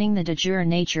 undermining the de jure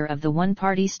nature of the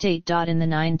one-party state. In the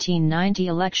 1990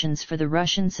 elections for the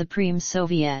Russian Supreme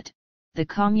Soviet, the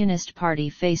Communist Party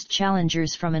faced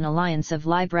challengers from an alliance of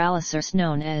liberalisers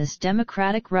known as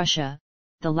Democratic Russia.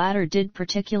 The latter did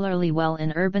particularly well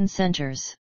in urban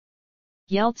centers.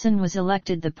 Yeltsin was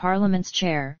elected the parliament's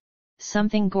chair,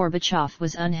 something Gorbachev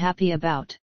was unhappy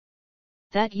about.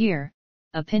 That year,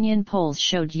 opinion polls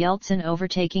showed Yeltsin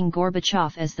overtaking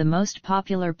Gorbachev as the most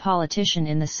popular politician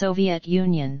in the Soviet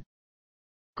Union.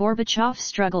 Gorbachev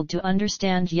struggled to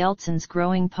understand Yeltsin's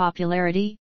growing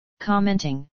popularity,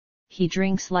 commenting, "He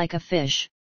drinks like a fish,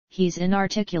 he's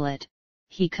inarticulate,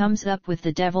 he comes up with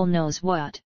the devil knows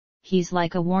what, he's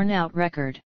like a worn-out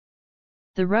record."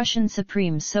 The Russian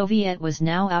Supreme Soviet was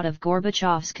now out of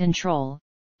Gorbachev's control.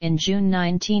 In June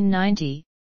 1990,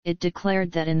 it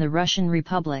declared that in the Russian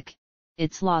Republic,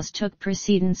 its laws took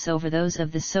precedence over those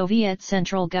of the Soviet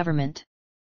central government.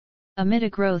 Amid a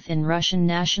growth in Russian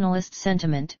nationalist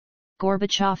sentiment,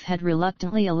 Gorbachev had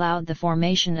reluctantly allowed the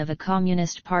formation of a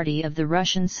Communist Party of the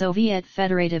Russian Soviet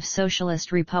Federative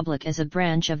Socialist Republic as a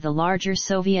branch of the larger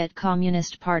Soviet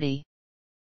Communist Party.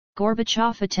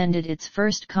 Gorbachev attended its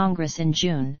first Congress in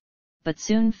June, but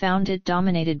soon found it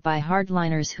dominated by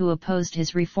hardliners who opposed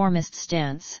his reformist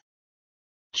stance.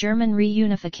 German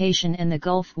reunification and the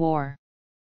Gulf War.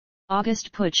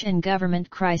 August putsch and government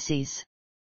crises.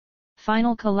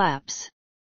 Final collapse.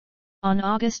 On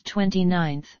August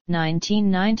 29,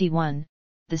 1991,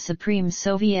 the Supreme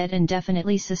Soviet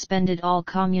indefinitely suspended all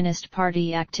Communist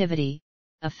Party activity,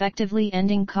 effectively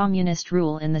ending communist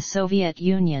rule in the Soviet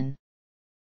Union.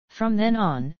 From then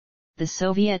on, the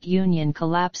Soviet Union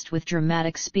collapsed with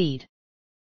dramatic speed.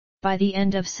 By the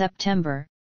end of September,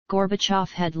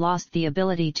 Gorbachev had lost the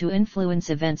ability to influence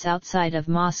events outside of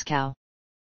Moscow.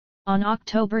 On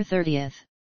October 30,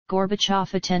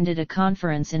 Gorbachev attended a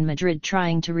conference in Madrid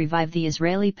trying to revive the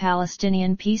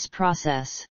Israeli-Palestinian peace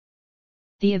process.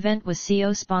 The event was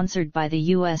co-sponsored by the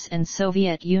US and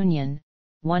Soviet Union,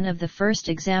 one of the first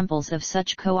examples of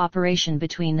such cooperation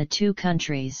between the two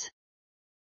countries.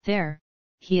 There,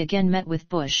 he again met with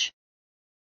Bush.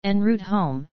 En route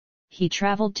home, he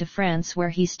traveled to France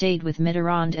where he stayed with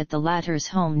Mitterrand at the latter's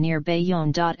home near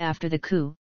Bayonne. After the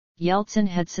coup, Yeltsin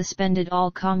had suspended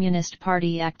all Communist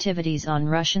Party activities on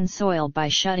Russian soil by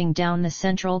shutting down the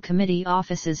Central Committee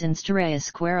offices in Staraya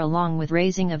Square along with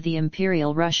raising of the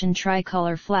Imperial Russian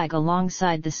tricolor flag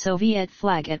alongside the Soviet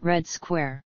flag at Red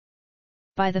Square.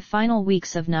 By the final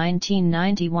weeks of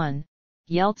 1991,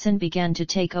 Yeltsin began to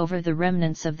take over the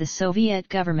remnants of the Soviet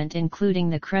government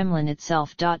including the Kremlin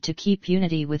itself. To keep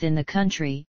unity within the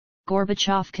country,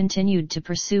 Gorbachev continued to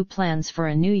pursue plans for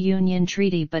a new Union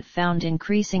treaty but found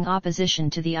increasing opposition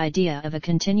to the idea of a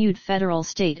continued federal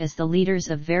state as the leaders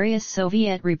of various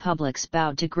Soviet republics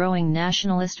bowed to growing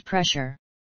nationalist pressure.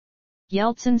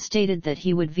 Yeltsin stated that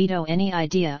he would veto any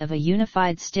idea of a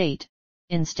unified state,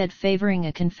 instead favoring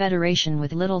a confederation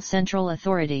with little central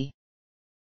authority.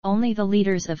 Only the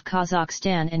leaders of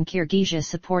Kazakhstan and Kyrgyzstan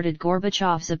supported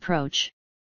Gorbachev's approach.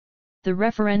 The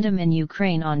referendum in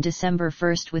Ukraine on December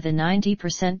 1 with a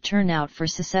 90% turnout for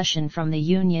secession from the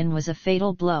Union was a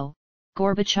fatal blow.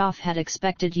 Gorbachev had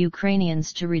expected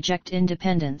Ukrainians to reject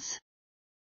independence.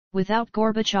 Without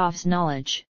Gorbachev's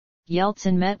knowledge,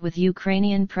 Yeltsin met with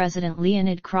Ukrainian President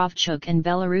Leonid Kravchuk and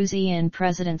Belarusian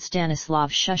President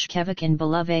Stanislav Shushkevich in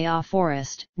Beloveya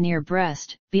Forest, near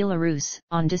Brest, Belarus,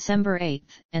 on December 8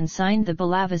 and signed the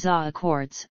Belovezha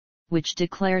Accords, which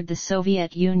declared the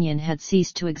Soviet Union had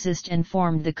ceased to exist and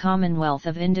formed the Commonwealth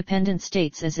of Independent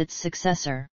States as its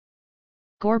successor.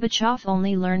 Gorbachev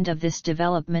only learned of this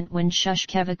development when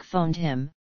Shushkevich phoned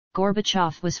him.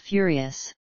 Gorbachev was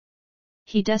furious.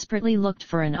 He desperately looked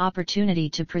for an opportunity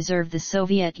to preserve the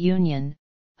Soviet Union,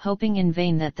 hoping in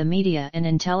vain that the media and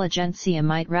intelligentsia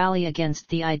might rally against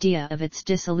the idea of its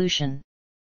dissolution.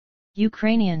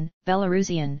 Ukrainian,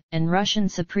 Belarusian, and Russian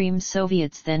Supreme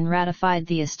Soviets then ratified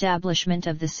the establishment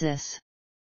of the CIS.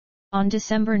 On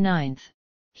December 9,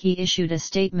 he issued a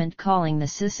statement calling the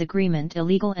CIS agreement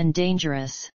illegal and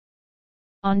dangerous.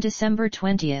 On December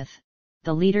 20,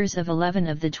 the leaders of 11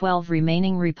 of the 12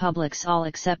 remaining republics, all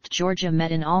except Georgia,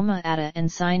 met in Alma-Ata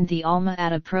and signed the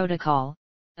Alma-Ata Protocol,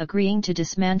 agreeing to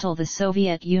dismantle the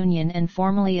Soviet Union and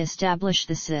formally establish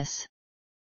the CIS.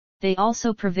 They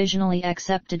also provisionally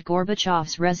accepted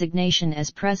Gorbachev's resignation as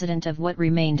president of what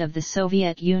remained of the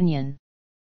Soviet Union.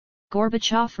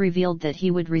 Gorbachev revealed that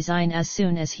he would resign as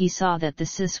soon as he saw that the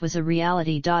CIS was a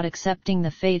reality. Accepting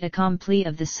the fait accompli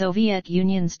of the Soviet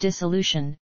Union's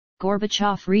dissolution,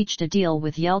 Gorbachev reached a deal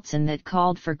with Yeltsin that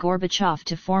called for Gorbachev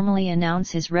to formally announce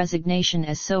his resignation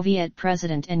as Soviet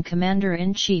President and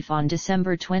Commander-in-Chief on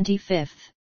December 25,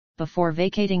 before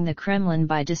vacating the Kremlin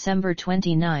by December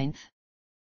 29.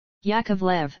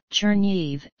 Yakovlev,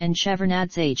 Chernyev, and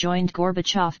Shevardnadze joined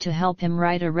Gorbachev to help him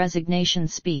write a resignation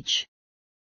speech.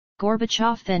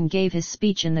 Gorbachev then gave his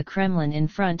speech in the Kremlin in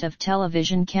front of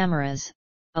television cameras,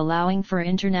 allowing for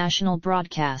international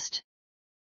broadcast.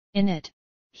 In it,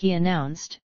 he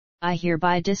announced, "I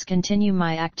hereby discontinue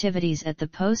my activities at the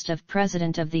post of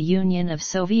President of the Union of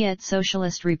Soviet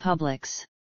Socialist Republics."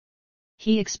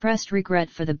 He expressed regret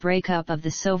for the breakup of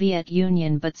the Soviet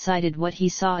Union but cited what he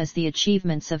saw as the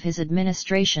achievements of his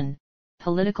administration: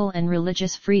 political and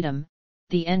religious freedom,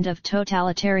 the end of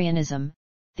totalitarianism,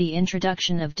 the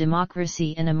introduction of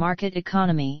democracy and a market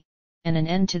economy, and an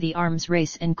end to the arms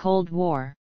race and Cold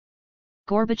War.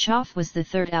 Gorbachev was the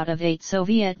third out of 8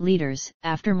 Soviet leaders,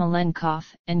 after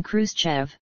Malenkov and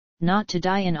Khrushchev, not to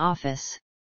die in office.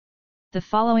 The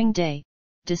following day,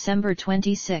 December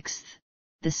 26,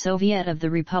 the Soviet of the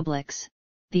Republics,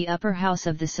 the upper house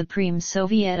of the Supreme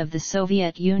Soviet of the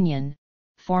Soviet Union,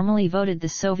 formally voted the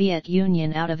Soviet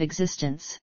Union out of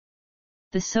existence.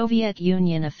 The Soviet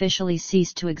Union officially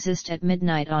ceased to exist at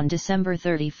midnight on December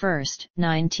 31,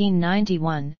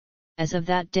 1991. As of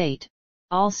that date,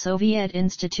 all Soviet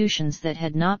institutions that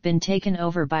had not been taken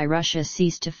over by Russia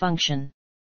ceased to function.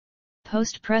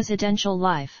 Post-presidential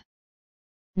life.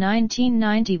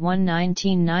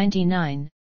 1991–1999,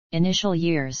 initial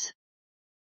years.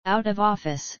 Out of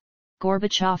office,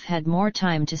 Gorbachev had more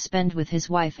time to spend with his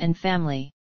wife and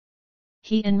family.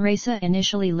 He and Raisa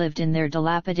initially lived in their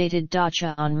dilapidated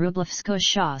dacha on Rublevskoye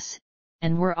Shas,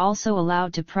 and were also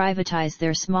allowed to privatize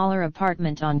their smaller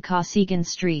apartment on Kosygin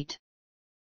Street.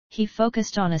 He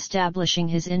focused on establishing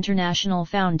his International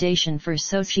Foundation for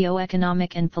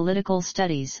Socio-Economic and Political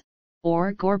Studies,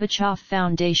 or Gorbachev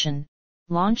Foundation,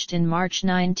 launched in March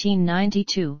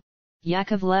 1992.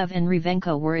 Yakovlev and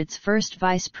Rivenko were its first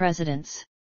vice presidents.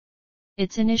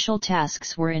 Its initial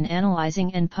tasks were in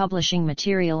analyzing and publishing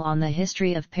material on the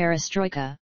history of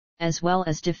perestroika, as well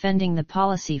as defending the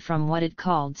policy from what it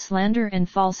called slander and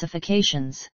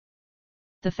falsifications.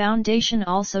 The foundation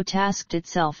also tasked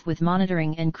itself with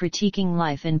monitoring and critiquing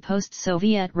life in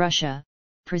post-Soviet Russia,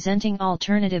 presenting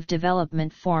alternative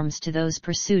development forms to those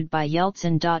pursued by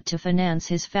Yeltsin. To finance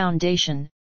his foundation,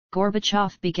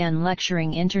 Gorbachev began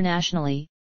lecturing internationally,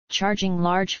 charging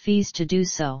large fees to do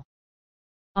so.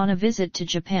 On a visit to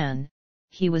Japan,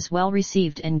 he was well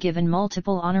received and given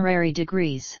multiple honorary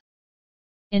degrees.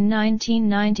 In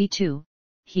 1992,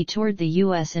 he toured the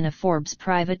U.S. in a Forbes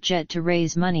private jet to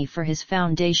raise money for his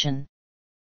foundation.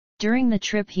 During the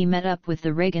trip he met up with the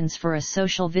Reagans for a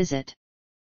social visit.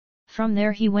 From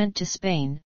there he went to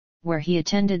Spain, where he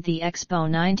attended the Expo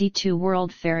 92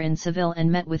 World Fair in Seville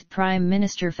and met with Prime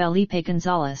Minister Felipe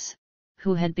González,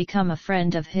 who had become a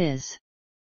friend of his.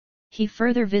 He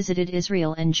further visited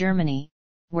Israel and Germany,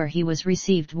 where he was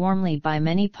received warmly by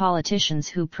many politicians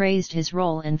who praised his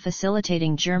role in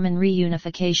facilitating German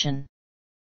reunification.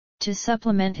 To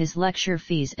supplement his lecture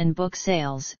fees and book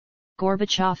sales,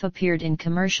 Gorbachev appeared in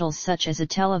commercials such as a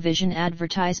television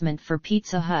advertisement for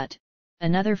Pizza Hut,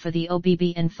 another for the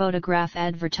OBB, and photograph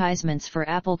advertisements for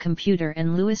Apple Computer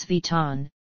and Louis Vuitton,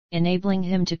 enabling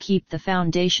him to keep the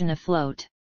foundation afloat.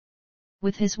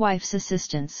 With his wife's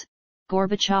assistance,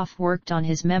 Gorbachev worked on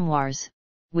his memoirs,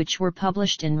 which were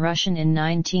published in Russian in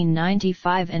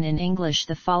 1995 and in English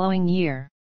the following year.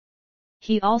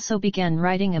 He also began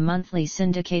writing a monthly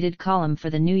syndicated column for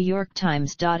the New York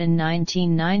Times. In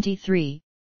 1993,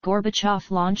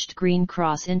 Gorbachev launched Green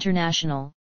Cross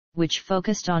International, which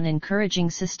focused on encouraging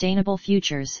sustainable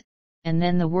futures, and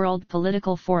then the World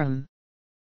Political Forum.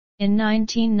 In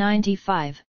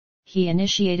 1995, he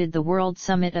initiated the World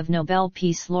Summit of Nobel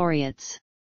Peace Laureates.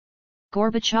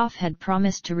 Gorbachev had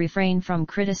promised to refrain from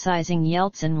criticizing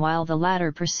Yeltsin while the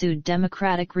latter pursued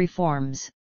democratic reforms,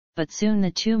 but soon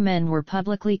the two men were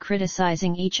publicly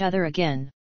criticizing each other again.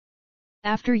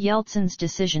 After Yeltsin's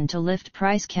decision to lift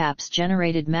price caps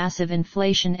generated massive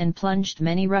inflation and plunged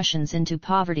many Russians into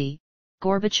poverty,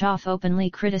 Gorbachev openly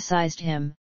criticized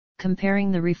him,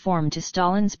 comparing the reform to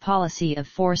Stalin's policy of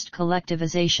forced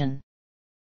collectivization.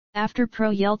 After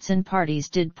pro-Yeltsin parties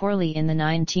did poorly in the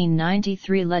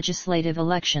 1993 legislative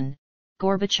election,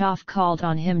 Gorbachev called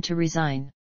on him to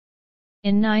resign.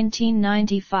 In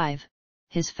 1995,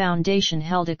 his foundation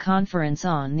held a conference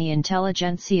on the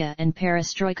intelligentsia and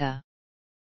perestroika.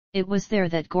 It was there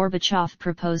that Gorbachev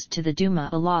proposed to the Duma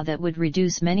a law that would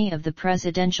reduce many of the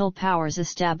presidential powers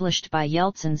established by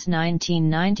Yeltsin's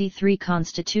 1993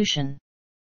 constitution.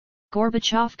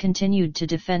 Gorbachev continued to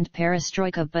defend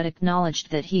perestroika but acknowledged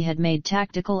that he had made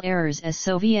tactical errors as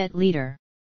Soviet leader.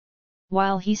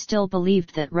 While he still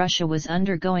believed that Russia was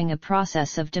undergoing a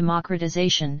process of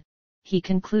democratization, he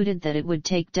concluded that it would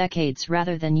take decades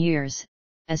rather than years,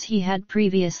 as he had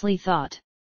previously thought.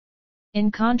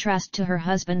 In contrast to her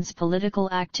husband's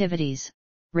political activities,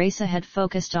 Raisa had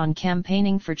focused on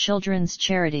campaigning for children's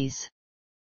charities.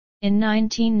 In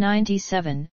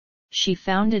 1997, she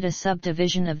founded a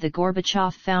subdivision of the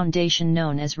Gorbachev Foundation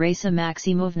known as Raisa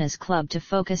Maximovna's Club to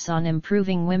focus on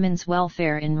improving women's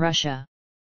welfare in Russia.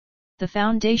 The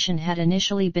foundation had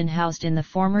initially been housed in the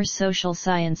former Social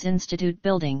Science Institute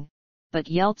building, but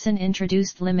Yeltsin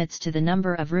introduced limits to the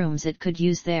number of rooms it could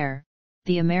use there.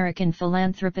 The American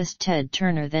philanthropist Ted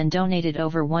Turner then donated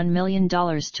over $1 million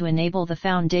to enable the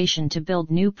foundation to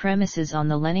build new premises on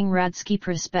the Leningradsky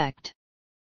Prospect.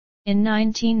 In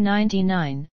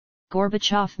 1999,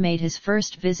 Gorbachev made his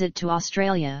first visit to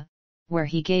Australia, where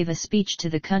he gave a speech to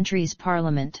the country's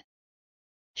parliament.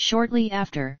 Shortly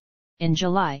after, in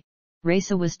July,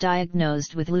 Raisa was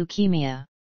diagnosed with leukemia.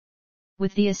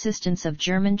 With the assistance of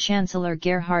German Chancellor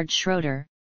Gerhard Schroeder,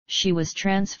 she was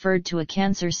transferred to a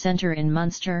cancer center in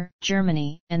Munster,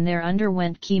 Germany, and there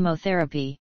underwent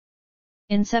chemotherapy.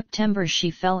 In September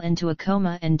she fell into a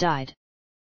coma and died.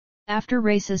 After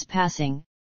Raisa's passing,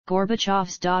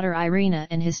 Gorbachev's daughter Irina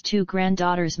and his two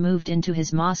granddaughters moved into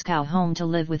his Moscow home to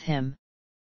live with him.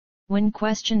 When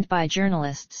questioned by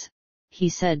journalists, he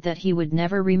said that he would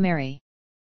never remarry.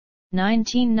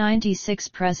 1996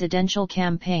 Presidential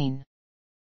Campaign.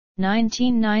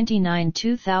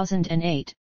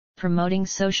 1999–2008, Promoting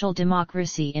Social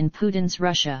Democracy in Putin's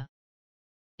Russia.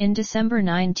 In December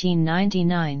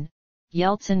 1999,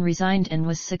 Yeltsin resigned and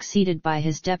was succeeded by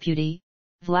his deputy,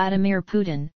 Vladimir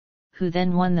Putin, who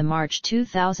then won the March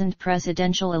 2000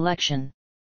 presidential election.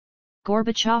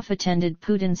 Gorbachev attended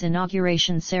Putin's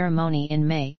inauguration ceremony in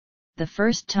May, the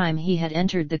first time he had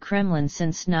entered the Kremlin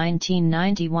since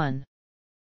 1991.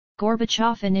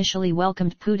 Gorbachev initially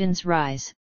welcomed Putin's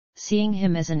rise, seeing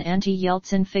him as an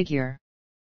anti-Yeltsin figure.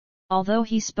 Although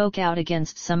he spoke out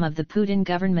against some of the Putin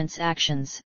government's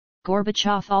actions,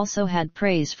 Gorbachev also had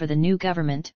praise for the new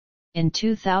government. In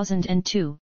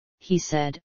 2002, he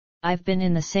said, "I've been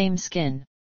in the same skin.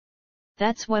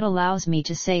 That's what allows me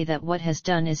to say that what has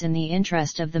done is in the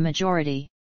interest of the majority."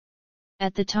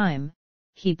 At the time,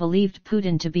 he believed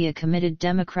Putin to be a committed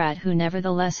Democrat who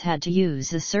nevertheless had to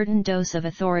use a certain dose of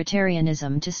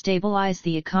authoritarianism to stabilize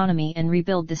the economy and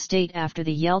rebuild the state after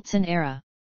the Yeltsin era.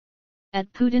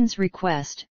 At Putin's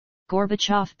request,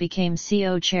 Gorbachev became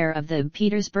co-chair of the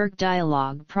Petersburg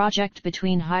Dialogue project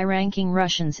between high-ranking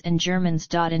Russians and Germans.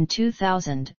 In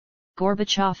 2000,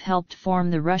 Gorbachev helped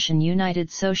form the Russian United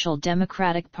Social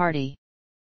Democratic Party.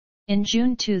 In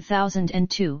June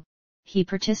 2002, he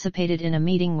participated in a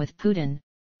meeting with Putin,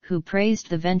 who praised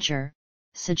the venture,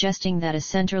 suggesting that a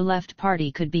center-left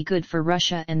party could be good for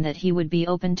Russia and that he would be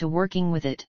open to working with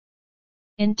it.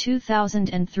 In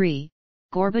 2003,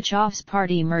 Gorbachev's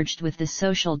party merged with the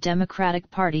Social Democratic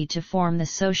Party to form the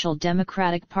Social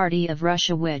Democratic Party of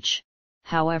Russia, which,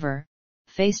 however,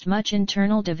 faced much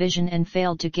internal division and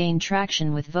failed to gain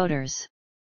traction with voters.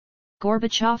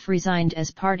 Gorbachev resigned as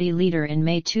party leader in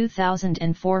May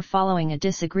 2004 following a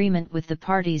disagreement with the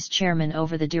party's chairman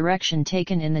over the direction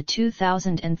taken in the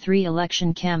 2003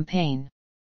 election campaign.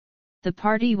 The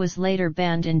party was later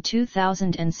banned in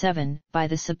 2007 by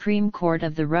the Supreme Court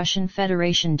of the Russian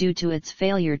Federation due to its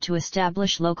failure to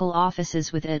establish local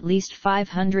offices with at least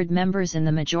 500 members in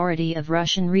the majority of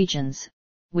Russian regions,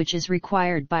 which is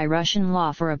required by Russian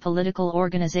law for a political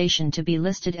organization to be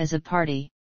listed as a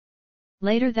party.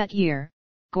 Later that year,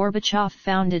 Gorbachev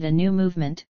founded a new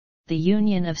movement, the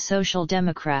Union of Social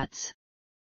Democrats.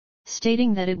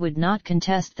 Stating that it would not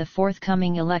contest the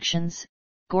forthcoming elections,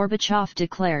 Gorbachev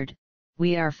declared,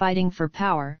 "We are fighting for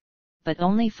power, but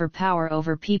only for power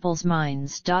over people's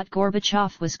minds."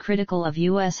 Gorbachev was critical of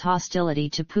U.S. hostility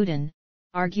to Putin,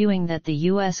 arguing that the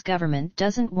U.S. government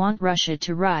doesn't want Russia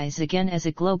to rise again as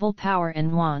a global power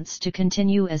and wants to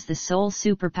continue as the sole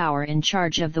superpower in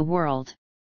charge of the world.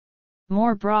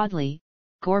 More broadly,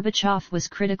 Gorbachev was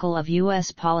critical of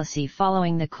U.S. policy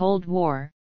following the Cold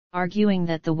War, arguing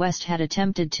that the West had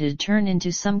attempted to turn into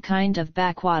some kind of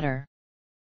backwater.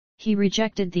 He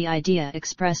rejected the idea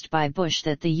expressed by Bush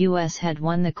that the U.S. had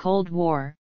won the Cold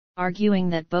War, arguing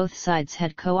that both sides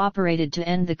had cooperated to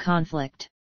end the conflict.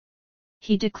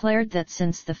 He declared that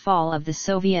since the fall of the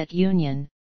Soviet Union,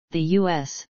 the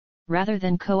U.S., rather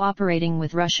than cooperating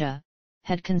with Russia,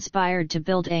 had conspired to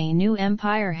build a new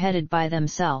empire headed by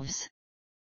themselves.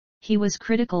 He was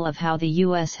critical of how the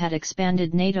U.S. had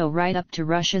expanded NATO right up to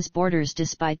Russia's borders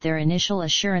despite their initial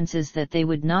assurances that they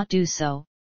would not do so,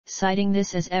 citing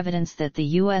this as evidence that the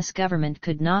U.S. government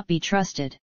could not be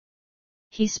trusted.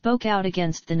 He spoke out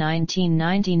against the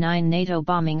 1999 NATO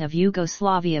bombing of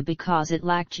Yugoslavia because it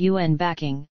lacked UN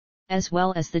backing, as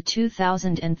well as the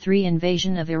 2003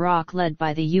 invasion of Iraq led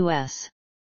by the U.S.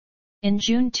 In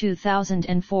June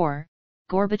 2004,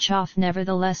 Gorbachev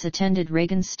nevertheless attended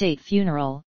Reagan's state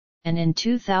funeral, and in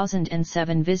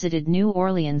 2007 visited New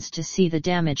Orleans to see the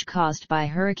damage caused by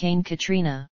Hurricane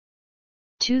Katrina.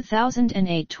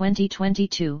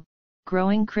 2008-2022,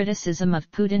 growing criticism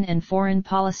of Putin and foreign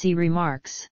policy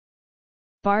remarks.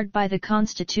 Barred by the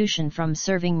Constitution from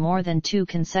serving more than 2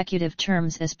 consecutive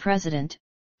terms as president,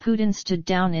 Putin stood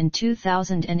down in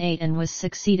 2008 and was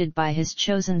succeeded by his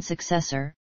chosen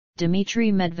successor,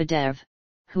 Dmitry Medvedev,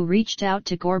 who reached out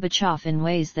to Gorbachev in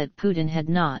ways that Putin had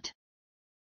not.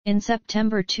 In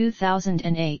September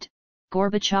 2008,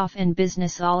 Gorbachev and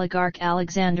business oligarch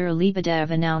Alexander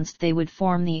Lebedev announced they would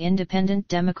form the Independent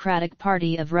Democratic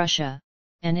Party of Russia,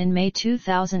 and in May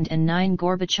 2009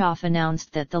 Gorbachev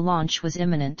announced that the launch was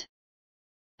imminent.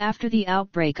 After the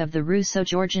outbreak of the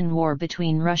Russo-Georgian War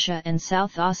between Russia and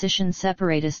South Ossetian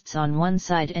separatists on one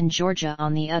side and Georgia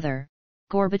on the other,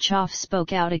 Gorbachev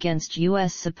spoke out against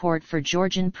U.S. support for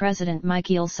Georgian President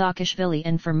Mikhail Saakashvili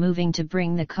and for moving to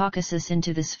bring the Caucasus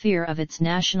into the sphere of its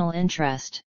national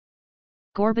interest.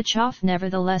 Gorbachev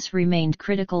nevertheless remained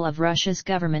critical of Russia's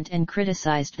government and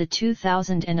criticized the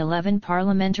 2011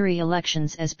 parliamentary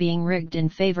elections as being rigged in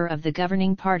favor of the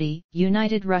governing party,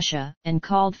 United Russia, and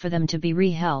called for them to be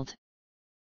re-held.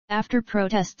 After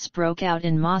protests broke out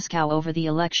in Moscow over the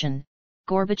election,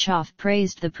 Gorbachev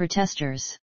praised the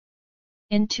protesters.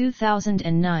 In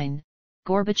 2009,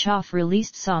 Gorbachev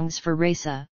released Songs for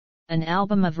Raisa, an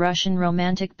album of Russian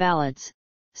romantic ballads,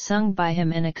 sung by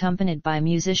him and accompanied by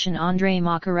musician Andrei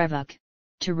Makarevich,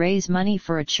 to raise money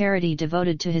for a charity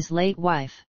devoted to his late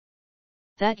wife.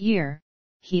 That year,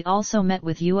 he also met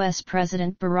with U.S.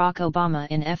 President Barack Obama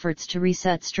in efforts to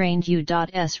reset strained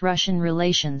U.S.-Russian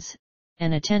relations,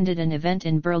 and attended an event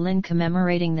in Berlin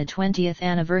commemorating the 20th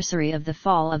anniversary of the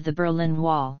fall of the Berlin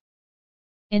Wall.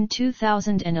 In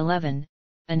 2011,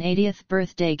 an 80th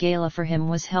birthday gala for him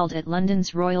was held at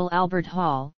London's Royal Albert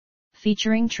Hall,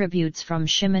 featuring tributes from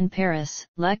Shimon Peres,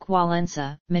 Lech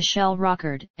Walesa, Michelle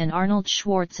Rocard, and Arnold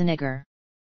Schwarzenegger.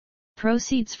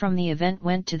 Proceeds from the event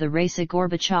went to the Raisa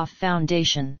Gorbachev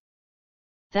Foundation.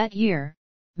 That year,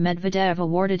 Medvedev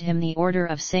awarded him the Order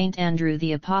of St. Andrew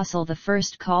the Apostle I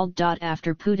called.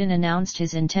 After Putin announced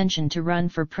his intention to run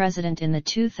for president in the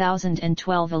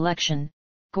 2012 election,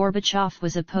 Gorbachev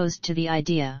was opposed to the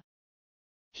idea.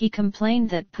 He complained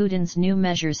that Putin's new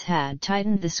measures had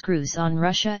tightened the screws on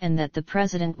Russia and that the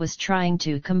president was trying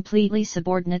to completely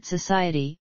subordinate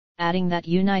society, adding that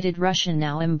United Russia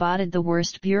now embodied the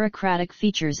worst bureaucratic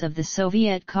features of the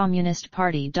Soviet Communist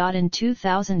Party. In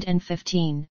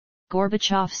 2015,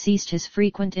 Gorbachev ceased his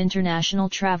frequent international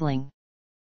traveling.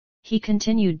 He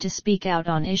continued to speak out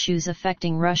on issues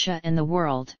affecting Russia and the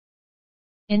world.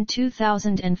 In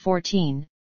 2014,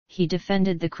 he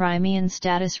defended the Crimean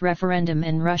Status referendum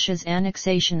and Russia's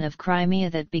annexation of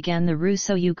Crimea that began the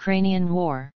Russo-Ukrainian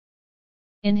War.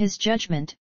 In his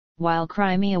judgment, while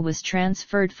Crimea was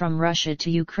transferred from Russia to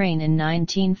Ukraine in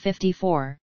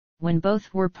 1954, when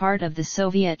both were part of the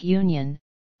Soviet Union,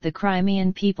 the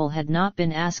Crimean people had not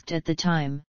been asked at the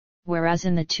time, whereas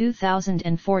in the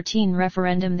 2014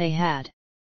 referendum they had.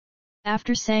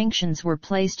 After sanctions were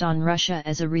placed on Russia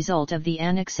as a result of the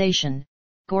annexation,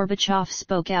 Gorbachev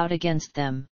spoke out against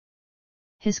them.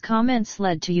 His comments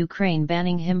led to Ukraine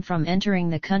banning him from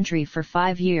entering the country for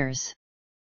 5 years.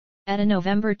 At a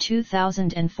November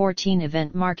 2014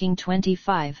 event marking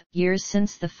 25 years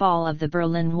since the fall of the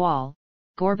Berlin Wall,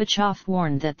 Gorbachev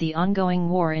warned that the ongoing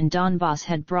war in Donbass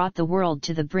had brought the world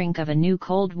to the brink of a new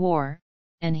Cold War,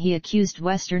 and he accused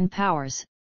Western powers,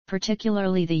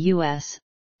 particularly the US,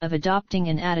 of adopting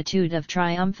an attitude of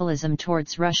triumphalism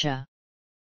towards Russia.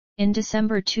 In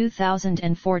December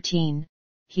 2014,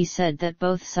 he said that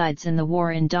both sides in the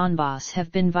war in Donbass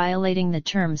have been violating the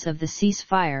terms of the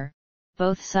ceasefire.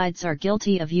 Both sides are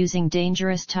guilty of using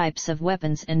dangerous types of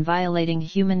weapons and violating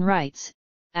human rights,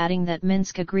 adding that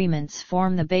Minsk agreements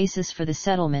form the basis for the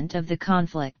settlement of the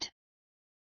conflict.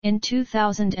 In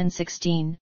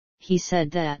 2016, he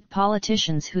said that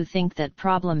politicians who think that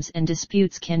problems and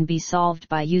disputes can be solved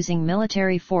by using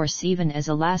military force even as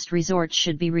a last resort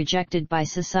should be rejected by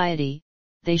society,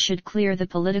 they should clear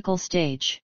the political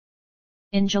stage.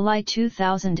 In July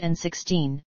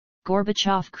 2016,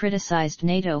 Gorbachev criticized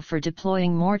NATO for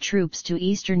deploying more troops to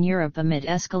Eastern Europe amid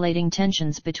escalating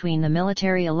tensions between the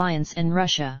military alliance and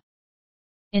Russia.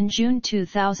 In June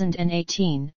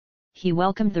 2018, he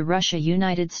welcomed the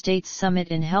Russia-United States summit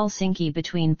in Helsinki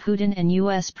between Putin and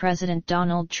U.S. President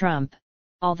Donald Trump,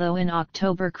 although in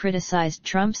October criticized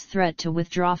Trump's threat to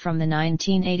withdraw from the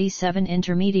 1987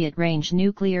 Intermediate-Range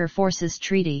Nuclear Forces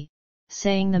Treaty,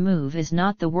 saying the move is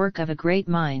not the work of a great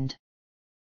mind.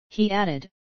 He added,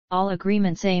 "All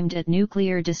agreements aimed at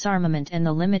nuclear disarmament and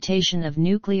the limitation of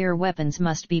nuclear weapons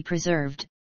must be preserved,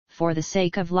 for the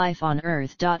sake of life on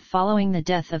Earth." Following the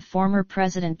death of former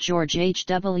President George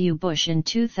H.W. Bush in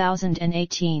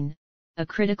 2018, a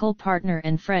critical partner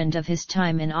and friend of his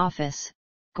time in office,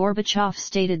 Gorbachev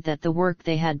stated that the work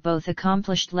they had both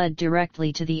accomplished led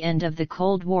directly to the end of the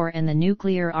Cold War and the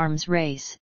nuclear arms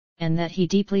race, and that he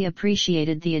deeply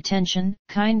appreciated the attention,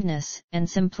 kindness, and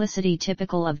simplicity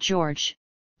typical of George,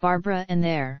 Barbara and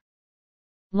their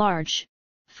large,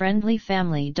 friendly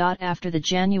family. After the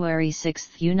January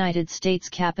 6 United States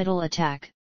Capitol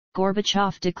attack,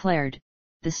 Gorbachev declared,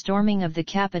 "The storming of the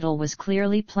Capitol was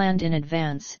clearly planned in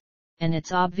advance, and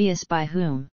it's obvious by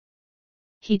whom."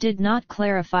 He did not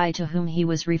clarify to whom he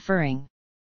was referring.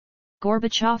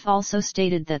 Gorbachev also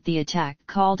stated that the attack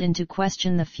called into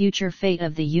question the future fate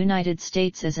of the United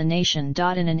States as a nation.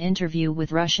 In an interview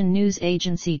with Russian news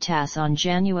agency TASS on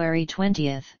January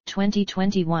 20,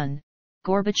 2021,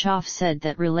 Gorbachev said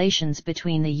that relations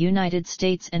between the United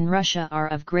States and Russia are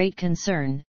of great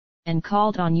concern, and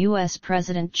called on U.S.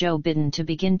 President Joe Biden to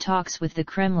begin talks with the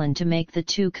Kremlin to make the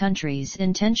two countries'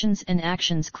 intentions and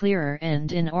actions clearer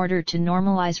and in order to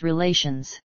normalize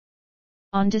relations.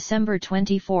 On December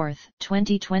 24,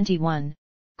 2021,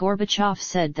 Gorbachev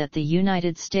said that the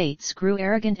United States grew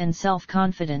arrogant and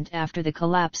self-confident after the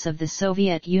collapse of the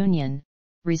Soviet Union,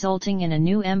 resulting in a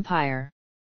new empire.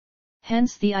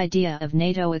 Hence the idea of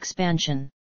NATO expansion.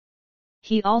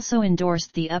 He also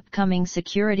endorsed the upcoming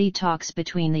security talks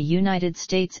between the United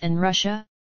States and Russia,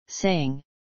 saying,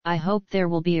 "I hope there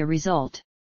will be a result."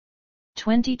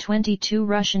 2022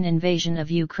 Russian invasion of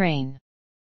Ukraine.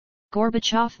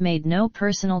 Gorbachev made no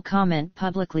personal comment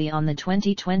publicly on the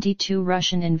 2022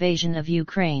 Russian invasion of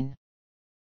Ukraine.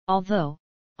 Although,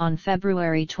 on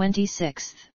February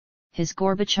 26, his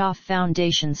Gorbachev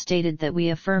Foundation stated that we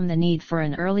affirm the need for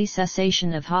an early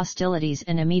cessation of hostilities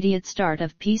and immediate start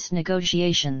of peace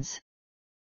negotiations.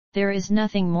 There is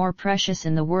nothing more precious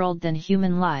in the world than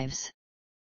human lives.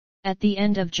 At the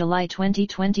end of July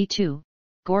 2022,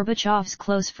 Gorbachev's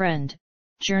close friend,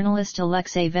 journalist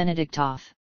Alexei Venediktov,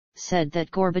 said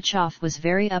that Gorbachev was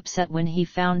very upset when he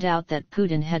found out that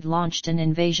Putin had launched an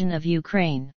invasion of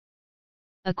Ukraine.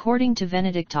 According to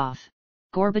Venediktov,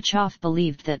 Gorbachev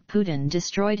believed that Putin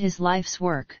destroyed his life's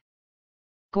work.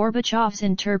 Gorbachev's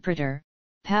interpreter,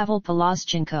 Pavel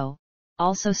Polozchenko,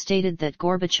 also stated that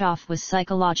Gorbachev was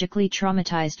psychologically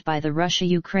traumatized by the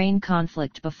Russia-Ukraine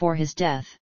conflict before his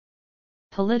death.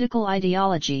 Political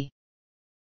ideology.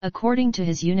 According to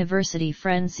his university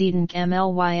friend Zdeněk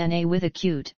Mlyna with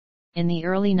acute, in the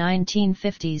early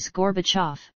 1950s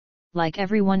Gorbachev, like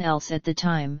everyone else at the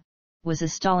time, was a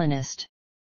Stalinist.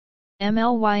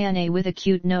 Mlyna with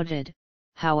acute noted,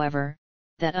 however,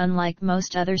 that unlike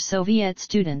most other Soviet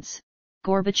students,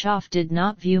 Gorbachev did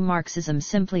not view Marxism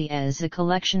simply as a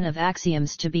collection of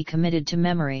axioms to be committed to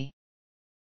memory.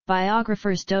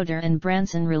 Biographers Dodor and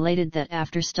Branson related that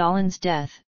after Stalin's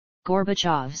death,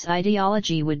 Gorbachev's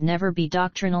ideology would never be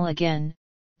doctrinal again,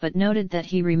 but noted that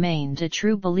he remained a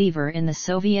true believer in the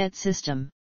Soviet system.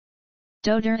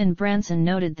 Dodor and Branson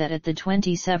noted that at the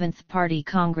 27th Party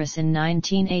Congress in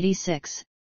 1986,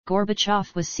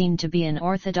 Gorbachev was seen to be an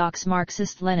orthodox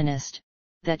Marxist-Leninist.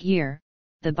 That year,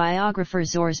 the biographer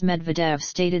Zhores Medvedev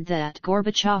stated that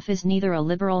Gorbachev is neither a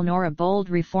liberal nor a bold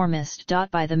reformist.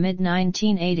 By the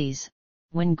mid-1980s,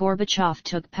 when Gorbachev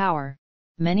took power,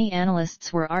 many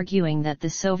analysts were arguing that the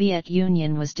Soviet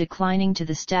Union was declining to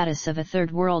the status of a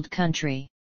third world country.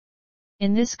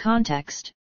 In this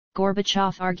context,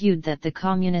 Gorbachev argued that the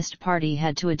Communist Party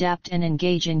had to adapt and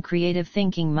engage in creative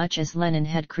thinking much as Lenin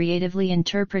had creatively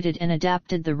interpreted and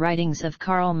adapted the writings of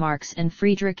Karl Marx and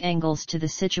Friedrich Engels to the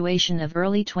situation of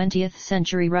early 20th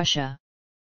century Russia.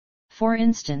 For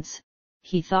instance,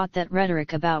 he thought that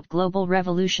rhetoric about global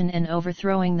revolution and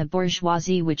overthrowing the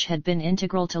bourgeoisie which had been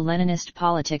integral to Leninist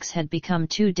politics had become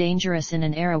too dangerous in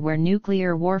an era where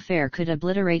nuclear warfare could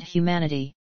obliterate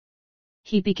humanity.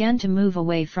 He began to move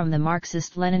away from the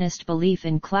Marxist-Leninist belief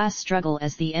in class struggle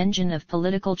as the engine of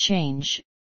political change,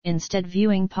 instead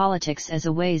viewing politics as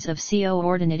a ways of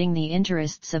coordinating the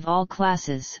interests of all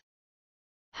classes.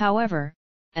 However,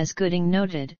 as Gooding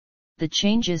noted, the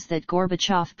changes that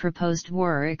Gorbachev proposed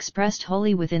were expressed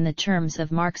wholly within the terms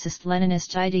of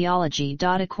Marxist-Leninist ideology.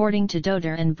 According to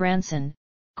Dodor and Branson,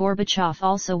 Gorbachev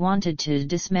also wanted to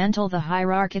dismantle the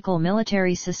hierarchical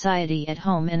military society at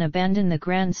home and abandon the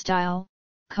grand style,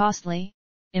 costly,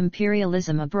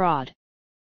 imperialism abroad.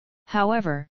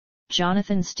 However,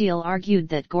 Jonathan Steele argued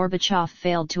that Gorbachev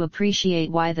failed to appreciate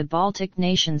why the Baltic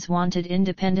nations wanted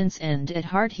independence and at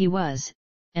heart he was,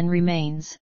 and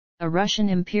remains, a Russian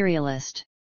imperialist.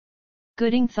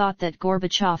 Gooding thought that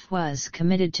Gorbachev was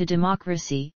committed to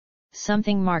democracy,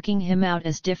 something marking him out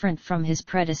as different from his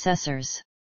predecessors.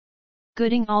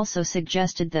 Gooding also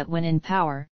suggested that when in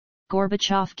power,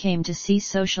 Gorbachev came to see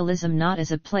socialism not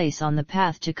as a place on the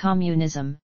path to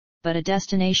communism, but a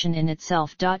destination in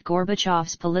itself.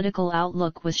 Gorbachev's political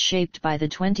outlook was shaped by the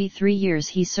 23 years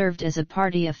he served as a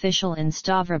party official in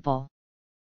Stavropol.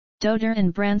 Dodor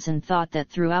and Branson thought that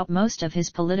throughout most of his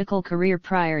political career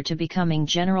prior to becoming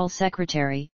General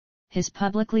Secretary, his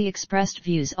publicly expressed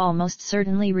views almost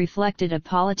certainly reflected a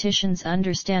politician's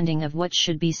understanding of what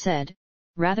should be said,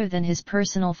 rather than his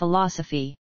personal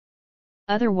philosophy.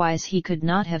 Otherwise he could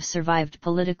not have survived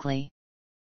politically.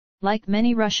 Like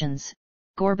many Russians,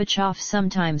 Gorbachev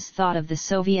sometimes thought of the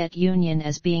Soviet Union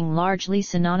as being largely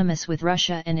synonymous with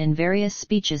Russia and in various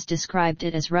speeches described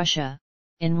it as Russia.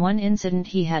 In one incident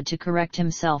he had to correct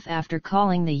himself after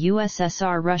calling the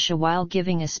USSR Russia while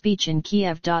giving a speech in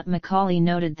Kiev. Macaulay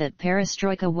noted that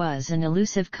perestroika was an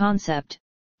elusive concept,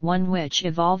 one which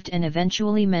evolved and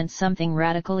eventually meant something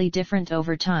radically different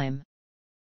over time.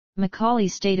 Macaulay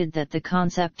stated that the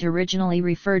concept originally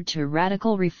referred to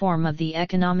radical reform of the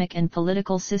economic and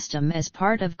political system as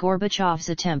part of Gorbachev's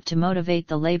attempt to motivate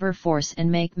the labor force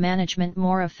and make management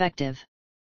more effective.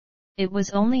 It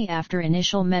was only after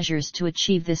initial measures to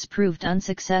achieve this proved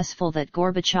unsuccessful that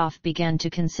Gorbachev began to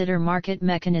consider market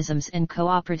mechanisms and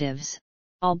cooperatives,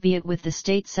 albeit with the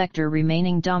state sector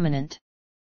remaining dominant.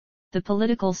 The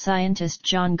political scientist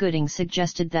John Gooding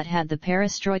suggested that had the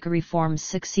perestroika reforms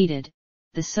succeeded,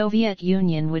 the Soviet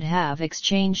Union would have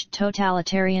exchanged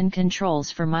totalitarian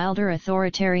controls for milder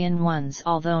authoritarian ones,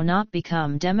 although not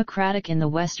become democratic in the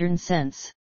Western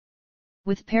sense.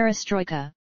 With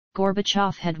perestroika,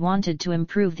 Gorbachev had wanted to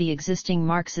improve the existing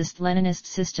Marxist-Leninist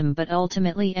system but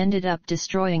ultimately ended up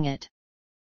destroying it.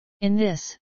 In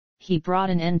this, he brought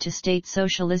an end to state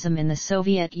socialism in the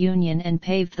Soviet Union and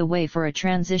paved the way for a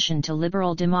transition to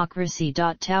liberal democracy.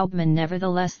 Taubman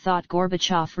nevertheless thought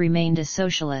Gorbachev remained a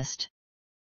socialist.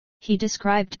 He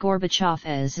described Gorbachev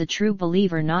as a true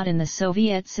believer not in the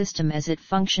Soviet system as it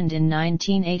functioned in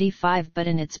 1985 but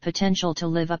in its potential to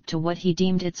live up to what he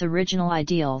deemed its original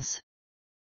ideals.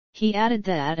 He added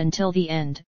that until the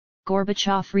end,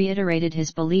 Gorbachev reiterated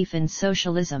his belief in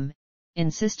socialism,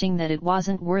 insisting that it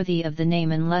wasn't worthy of the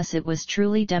name unless it was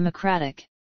truly democratic.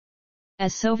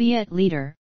 As Soviet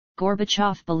leader,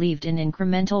 Gorbachev believed in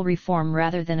incremental reform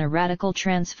rather than a radical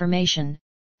transformation.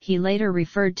 He later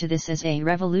referred to this as a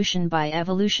revolution by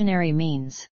evolutionary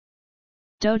means.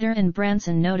 Doder and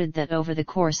Branson noted that over the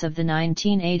course of the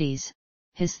 1980s,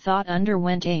 his thought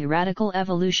underwent a radical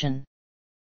evolution.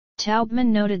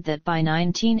 Taubman noted that by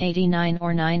 1989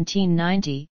 or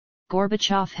 1990,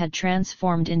 Gorbachev had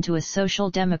transformed into a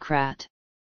social democrat.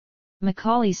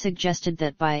 Macaulay suggested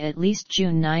that by at least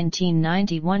June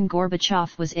 1991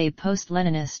 Gorbachev was a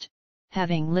post-Leninist,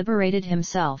 having liberated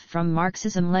himself from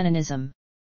Marxism-Leninism.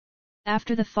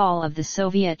 After the fall of the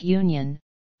Soviet Union,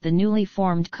 the newly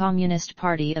formed Communist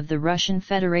Party of the Russian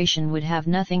Federation would have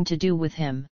nothing to do with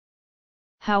him.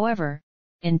 However,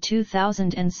 in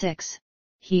 2006,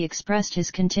 he expressed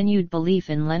his continued belief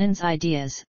in Lenin's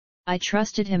ideas. "I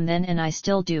trusted him then and I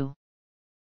still do."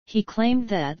 He claimed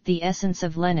that the essence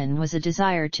of Lenin was a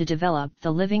desire to develop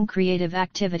the living creative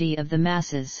activity of the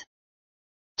masses.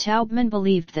 Taubman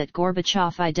believed that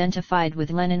Gorbachev identified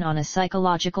with Lenin on a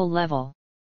psychological level.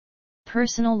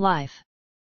 Personal life.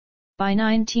 By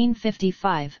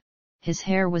 1955, his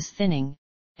hair was thinning,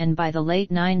 and by the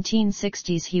late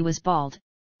 1960s he was bald,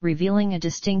 revealing a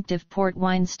distinctive port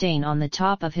wine stain on the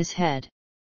top of his head.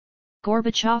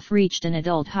 Gorbachev reached an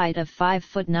adult height of 5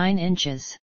 foot 9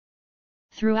 inches.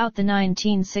 Throughout the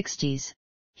 1960s,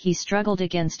 he struggled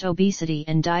against obesity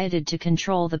and dieted to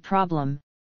control the problem.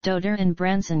 Doder and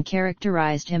Branson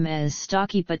characterized him as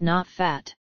stocky but not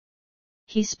fat.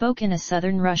 He spoke in a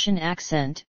southern Russian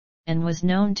accent, and was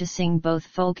known to sing both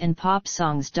folk and pop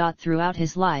songs. Throughout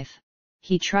his life,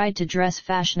 he tried to dress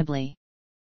fashionably.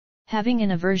 Having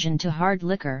an aversion to hard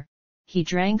liquor, he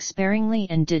drank sparingly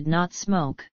and did not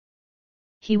smoke.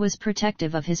 He was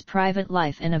protective of his private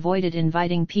life and avoided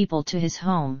inviting people to his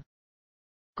home.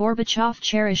 Gorbachev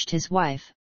cherished his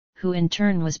wife, who in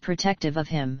turn was protective of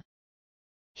him.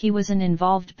 He was an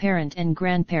involved parent and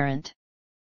grandparent.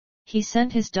 He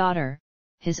sent his daughter,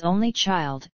 his only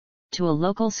child, to a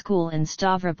local school in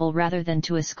Stavropol rather than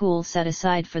to a school set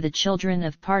aside for the children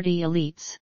of party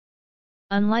elites.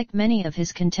 Unlike many of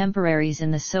his contemporaries in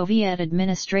the Soviet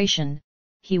administration,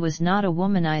 he was not a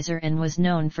womanizer and was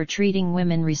known for treating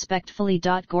women respectfully.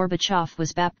 Gorbachev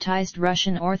was baptized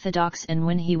Russian Orthodox, and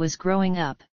when he was growing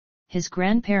up, his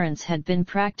grandparents had been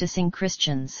practicing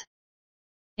Christians.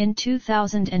 In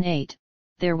 2008,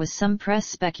 there was some press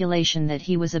speculation that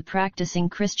he was a practicing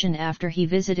Christian after he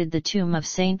visited the tomb of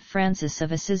Saint Francis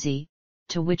of Assisi,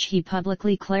 to which he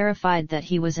publicly clarified that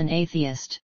he was an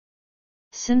atheist.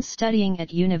 Since studying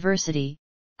at university,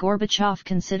 Gorbachev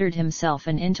considered himself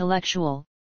an intellectual.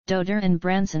 Doder and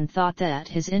Branson thought that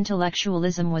his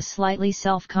intellectualism was slightly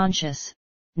self-conscious,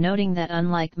 noting that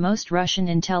unlike most Russian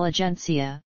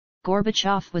intelligentsia,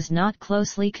 Gorbachev was not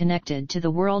closely connected to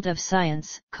the world of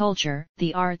science, culture,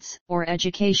 the arts, or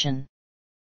education.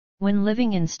 When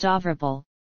living in Stavropol,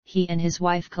 he and his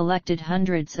wife collected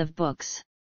hundreds of books.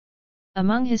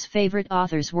 Among his favorite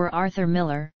authors were Arthur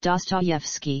Miller,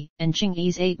 Dostoevsky, and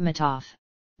Chingiz Aitmatov,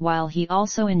 while he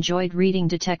also enjoyed reading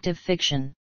detective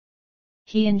fiction.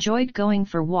 He enjoyed going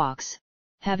for walks,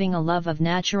 having a love of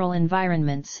natural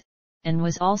environments, and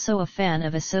was also a fan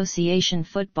of association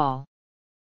football.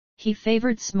 He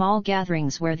favored small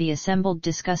gatherings where the assembled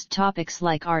discussed topics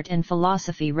like art and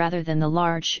philosophy rather than the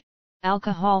large,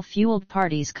 alcohol-fueled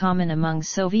parties common among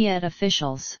Soviet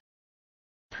officials.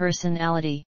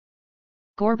 Personality.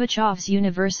 Gorbachev's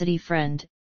university friend,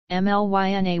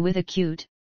 Mlyna with acute,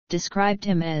 described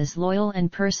him as loyal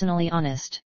and personally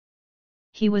honest.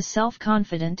 He was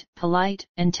self-confident, polite,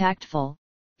 and tactful.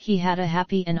 He had a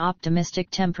happy and optimistic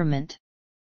temperament.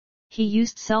 He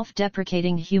used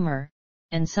self-deprecating humor,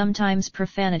 and sometimes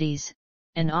profanities,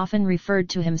 and often referred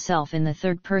to himself in the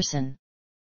third person.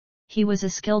 He was a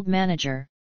skilled manager,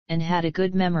 and had a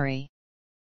good memory.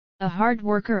 A hard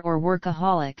worker or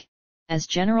workaholic, as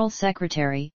general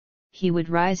secretary, he would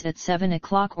rise at 7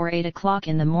 o'clock or 8 o'clock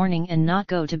in the morning and not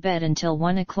go to bed until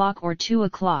 1 o'clock or 2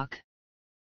 o'clock.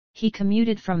 He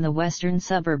commuted from the western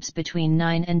suburbs between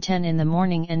 9 and 10 in the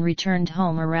morning and returned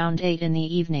home around 8 in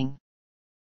the evening.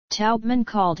 Taubman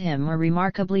called him a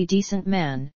remarkably decent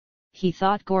man. He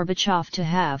thought Gorbachev to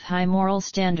have high moral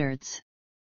standards.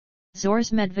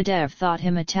 Zhores Medvedev thought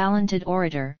him a talented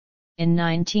orator, in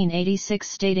 1986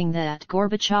 stating that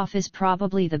Gorbachev is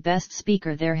probably the best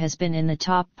speaker there has been in the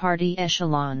top party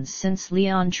echelons since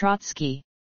Leon Trotsky.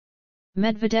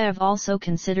 Medvedev also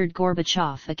considered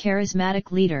Gorbachev a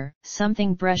charismatic leader,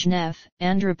 something Brezhnev,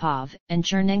 Andropov, and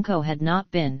Chernenko had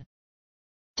not been.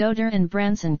 Doder and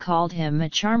Branson called him a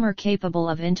charmer capable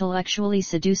of intellectually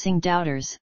seducing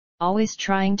doubters, always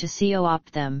trying to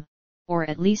co-opt them, or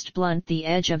at least blunt the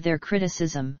edge of their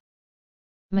criticism.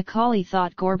 Macaulay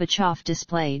thought Gorbachev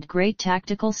displayed great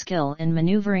tactical skill in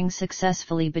maneuvering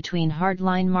successfully between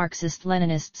hardline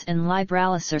Marxist-Leninists and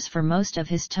liberalisers for most of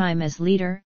his time as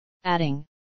leader, adding,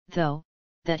 though,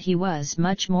 that he was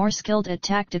much more skilled at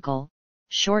tactical,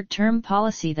 short-term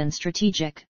policy than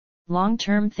strategic,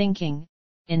 long-term thinking,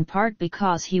 in part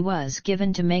because he was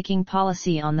given to making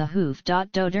policy on the hoof.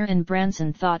 Doder and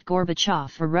Branson thought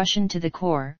Gorbachev a Russian to the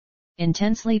core,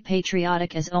 intensely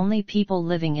patriotic as only people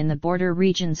living in the border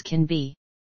regions can be.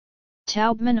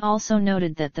 Taubman also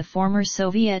noted that the former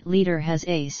Soviet leader has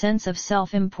a sense of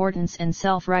self-importance and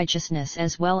self-righteousness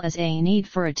as well as a need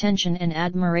for attention and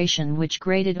admiration which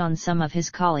grated on some of his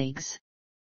colleagues.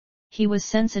 He was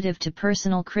sensitive to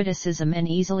personal criticism and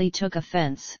easily took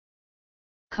offense.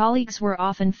 Colleagues were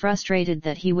often frustrated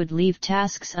that he would leave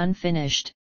tasks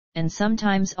unfinished, and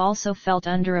sometimes also felt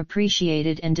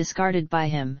underappreciated and discarded by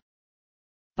him.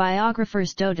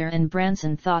 Biographers Doder and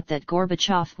Branson thought that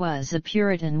Gorbachev was a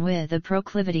Puritan with a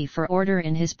proclivity for order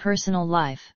in his personal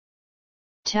life.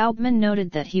 Taubman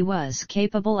noted that he was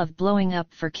capable of blowing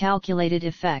up for calculated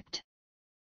effect.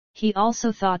 He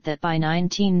also thought that by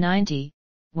 1990,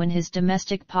 when his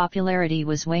domestic popularity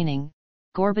was waning,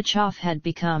 Gorbachev had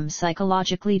become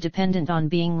psychologically dependent on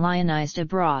being lionized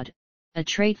abroad, a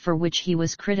trait for which he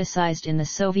was criticized in the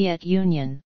Soviet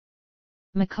Union.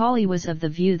 Macaulay was of the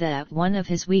view that one of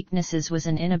his weaknesses was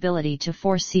an inability to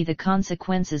foresee the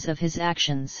consequences of his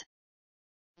actions.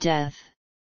 Death.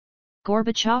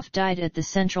 Gorbachev died at the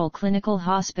Central Clinical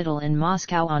Hospital in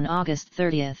Moscow on August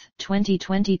 30,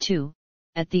 2022,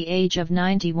 at the age of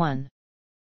 91.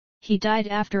 He died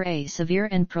after a severe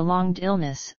and prolonged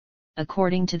illness,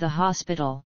 according to the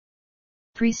hospital.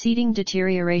 Preceding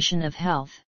deterioration of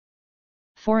health.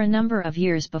 For a number of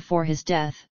years before his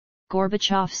death,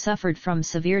 Gorbachev suffered from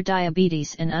severe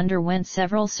diabetes and underwent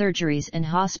several surgeries and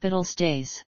hospital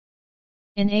stays.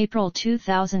 In April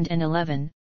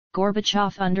 2011,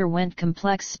 Gorbachev underwent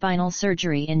complex spinal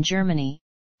surgery in Germany,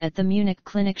 at the Munich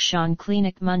Klinik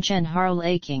Schönklinik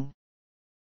München-Harl-Aching.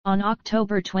 On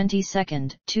October 22,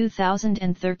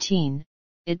 2013,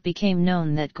 it became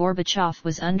known that Gorbachev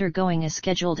was undergoing a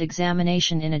scheduled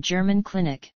examination in a German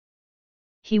clinic.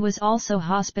 He was also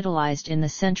hospitalized in the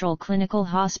Central Clinical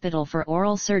Hospital for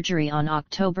oral surgery on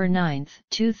October 9,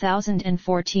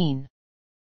 2014.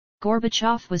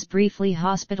 Gorbachev was briefly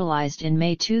hospitalized in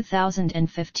May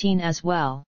 2015 as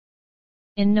well.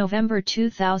 In November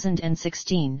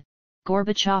 2016,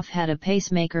 Gorbachev had a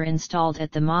pacemaker installed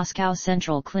at the Moscow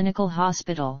Central Clinical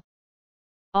Hospital.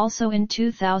 Also in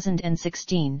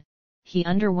 2016, he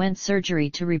underwent surgery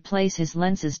to replace his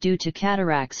lenses due to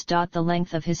cataracts. The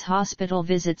length of his hospital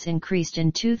visits increased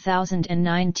in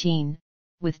 2019,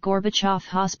 with Gorbachev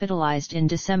hospitalized in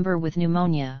December with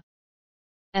pneumonia.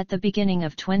 At the beginning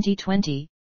of 2020,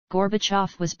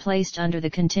 Gorbachev was placed under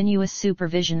the continuous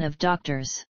supervision of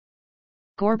doctors.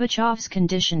 Gorbachev's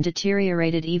condition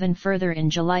deteriorated even further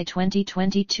in July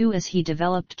 2022 as he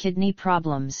developed kidney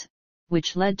problems,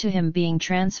 which led to him being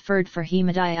transferred for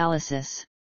hemodialysis.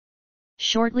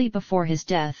 Shortly before his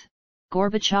death,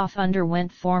 Gorbachev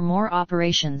underwent 4 more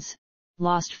operations,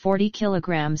 lost 40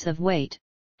 kilograms of weight,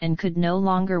 and could no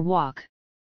longer walk.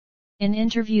 In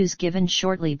interviews given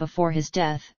shortly before his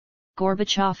death,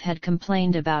 Gorbachev had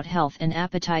complained about health and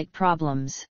appetite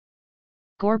problems.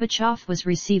 Gorbachev was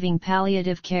receiving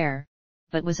palliative care,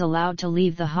 but was allowed to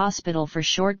leave the hospital for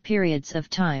short periods of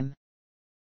time.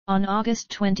 On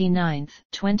August 29,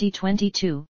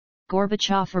 2022,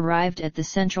 Gorbachev arrived at the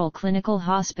Central Clinical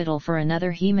Hospital for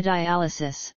another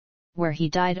hemodialysis, where he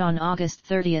died on August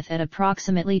 30 at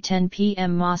approximately 10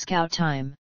 p.m. Moscow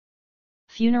time.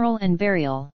 Funeral and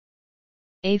burial.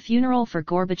 A funeral for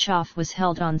Gorbachev was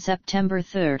held on September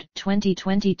 3,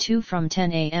 2022 from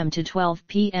 10 a.m. to 12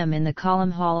 p.m. in the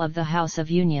Column Hall of the House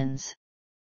of Unions.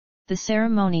 The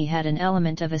ceremony had an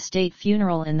element of a state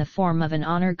funeral in the form of an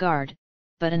honor guard,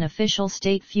 but an official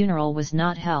state funeral was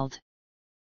not held.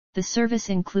 The service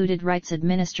included rites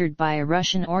administered by a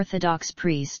Russian Orthodox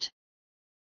priest.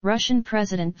 Russian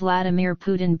President Vladimir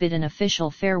Putin bid an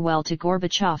official farewell to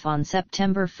Gorbachev on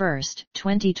September 1,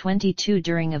 2022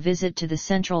 during a visit to the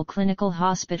Central Clinical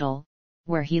Hospital,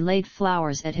 where he laid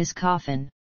flowers at his coffin.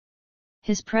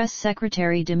 His press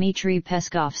secretary Dmitry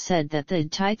Peskov said that the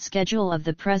tight schedule of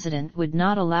the president would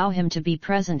not allow him to be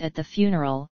present at the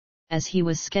funeral, as he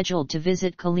was scheduled to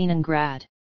visit Kaliningrad.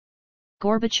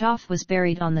 Gorbachev was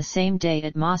buried on the same day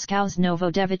at Moscow's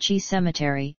Novodevichy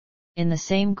Cemetery, in the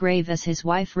same grave as his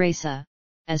wife Raisa,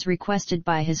 as requested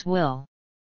by his will.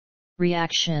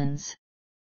 Reactions.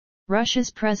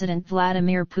 Russia's President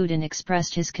Vladimir Putin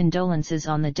expressed his condolences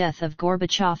on the death of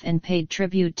Gorbachev and paid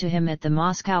tribute to him at the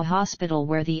Moscow hospital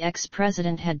where the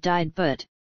ex-president had died but,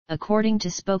 according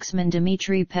to spokesman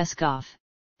Dmitry Peskov,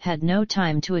 had no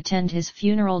time to attend his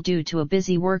funeral due to a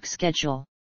busy work schedule.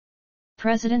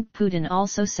 President Putin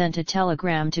also sent a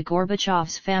telegram to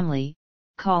Gorbachev's family,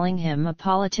 calling him a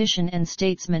politician and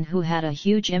statesman who had a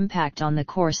huge impact on the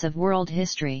course of world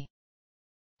history.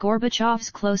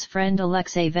 Gorbachev's close friend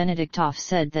Alexei Venediktov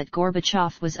said that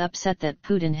Gorbachev was upset that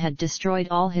Putin had destroyed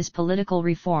all his political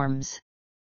reforms.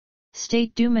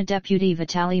 State Duma deputy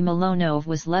Vitaly Milonov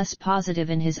was less positive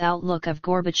in his outlook of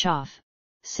Gorbachev,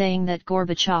 saying that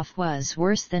Gorbachev was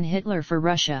worse than Hitler for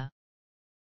Russia.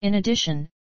 In addition,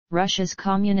 Russia's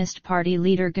Communist Party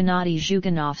leader Gennady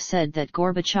Zhuganov said that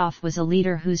Gorbachev was a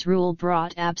leader whose rule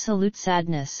brought absolute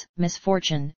sadness,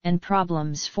 misfortune, and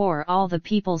problems for all the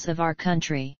peoples of our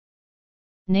country.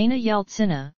 Nina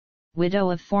Yeltsina, widow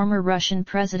of former Russian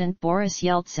President Boris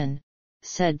Yeltsin,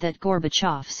 said that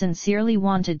Gorbachev sincerely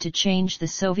wanted to change the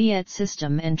Soviet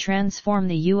system and transform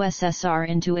the USSR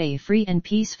into a free and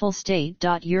peaceful state.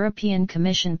 European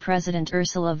Commission President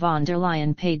Ursula von der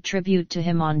Leyen paid tribute to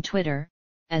him on Twitter,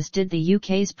 as did the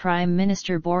UK's Prime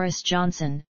Minister Boris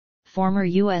Johnson, former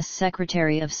US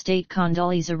Secretary of State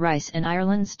Condoleezza Rice and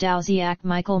Ireland's Dáil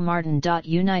Michael Martin.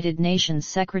 United Nations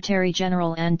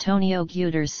Secretary-General Antonio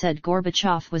Guterres said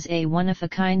Gorbachev was a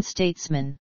one-of-a-kind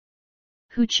statesman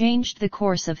who changed the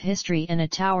course of history and a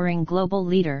towering global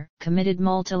leader, committed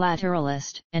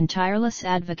multilateralist, and tireless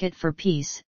advocate for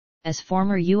peace. As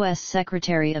former U.S.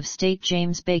 Secretary of State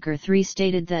James Baker III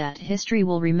stated that history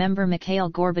will remember Mikhail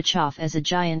Gorbachev as a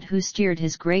giant who steered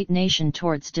his great nation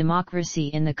towards democracy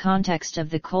in the context of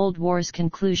the Cold War's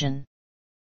conclusion.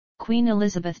 Queen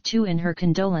Elizabeth II in her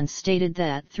condolence stated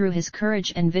that through his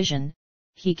courage and vision,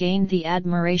 he gained the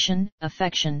admiration,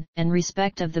 affection, and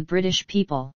respect of the British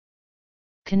people.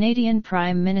 Canadian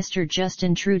Prime Minister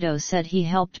Justin Trudeau said he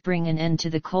helped bring an end to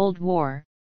the Cold War,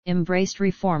 embraced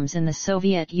reforms in the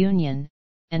Soviet Union,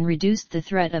 and reduced the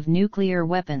threat of nuclear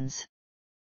weapons.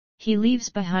 He leaves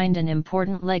behind an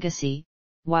important legacy,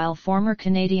 while former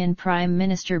Canadian Prime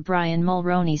Minister Brian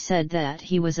Mulroney said that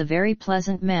he was a very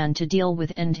pleasant man to deal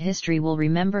with and history will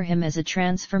remember him as a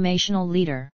transformational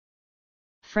leader.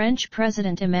 French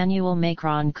President Emmanuel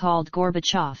Macron called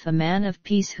Gorbachev a man of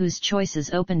peace whose choices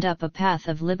opened up a path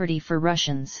of liberty for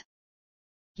Russians.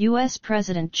 U.S.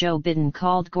 President Joe Biden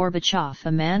called Gorbachev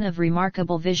a man of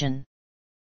remarkable vision.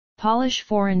 Polish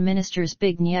Foreign Minister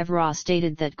Zbigniew Ra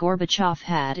stated that Gorbachev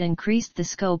had increased the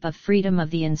scope of freedom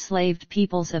of the enslaved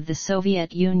peoples of the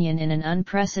Soviet Union in an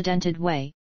unprecedented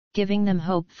way, giving them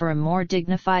hope for a more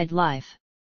dignified life.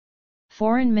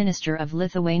 Foreign Minister of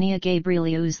Lithuania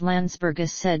Gabrielius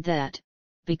Landsbergis said that,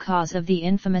 because of the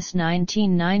infamous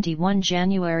 1991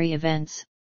 January events,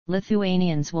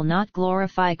 Lithuanians will not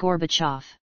glorify Gorbachev.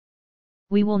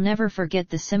 We will never forget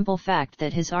the simple fact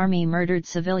that his army murdered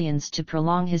civilians to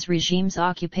prolong his regime's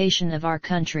occupation of our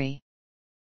country.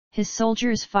 His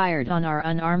soldiers fired on our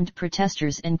unarmed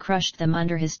protesters and crushed them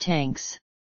under his tanks.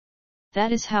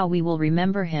 That is how we will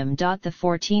remember him. The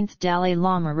 14th Dalai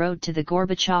Lama wrote to the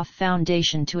Gorbachev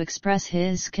Foundation to express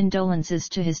his condolences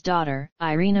to his daughter,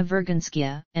 Irina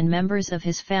Virginskaya, and members of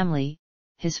his family,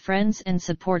 his friends and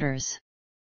supporters.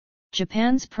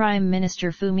 Japan's Prime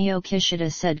Minister Fumio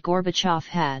Kishida said Gorbachev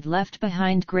had left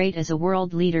behind great as a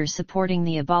world leader supporting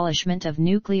the abolishment of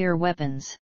nuclear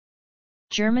weapons.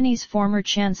 Germany's former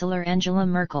Chancellor Angela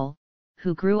Merkel,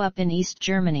 who grew up in East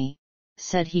Germany,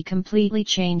 said he completely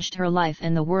changed her life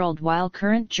and the world, while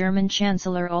current German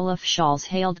Chancellor Olaf Scholz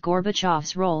hailed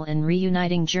Gorbachev's role in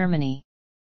reuniting Germany.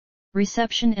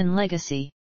 Reception and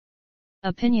legacy.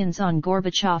 Opinions on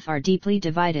Gorbachev are deeply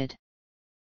divided.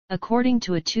 According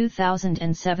to a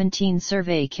 2017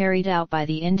 survey carried out by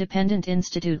the independent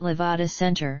Institute Levada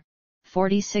Center,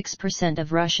 46%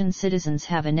 of Russian citizens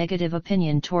have a negative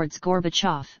opinion towards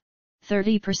Gorbachev,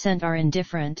 30% are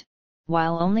indifferent,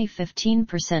 while only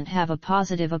 15% have a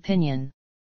positive opinion.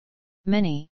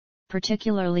 Many,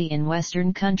 particularly in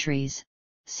Western countries,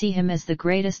 see him as the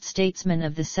greatest statesman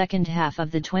of the second half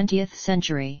of the 20th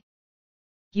century.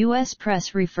 U.S.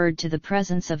 press referred to the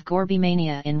presence of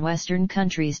Gorbimania in Western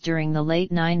countries during the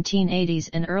late 1980s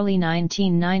and early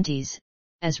 1990s,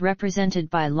 as represented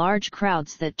by large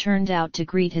crowds that turned out to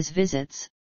greet his visits,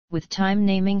 with Time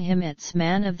naming him its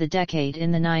Man of the Decade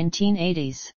in the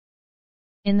 1980s.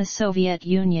 In the Soviet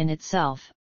Union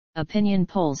itself, opinion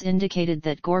polls indicated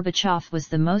that Gorbachev was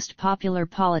the most popular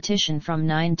politician from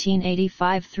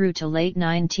 1985 through to late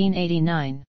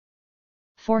 1989.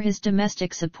 For his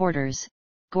domestic supporters,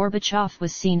 Gorbachev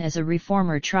was seen as a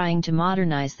reformer trying to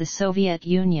modernize the Soviet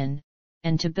Union,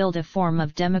 and to build a form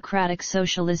of democratic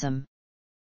socialism.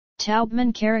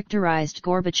 Taubman characterized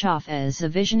Gorbachev as a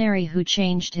visionary who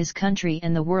changed his country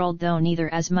and the world, though neither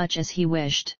as much as he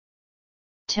wished.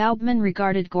 Taubman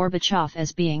regarded Gorbachev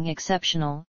as being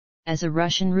exceptional, as a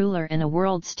Russian ruler and a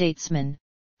world statesman,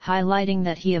 highlighting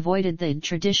that he avoided the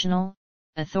traditional,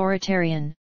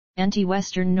 authoritarian,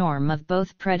 anti-Western norm of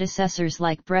both predecessors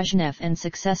like Brezhnev and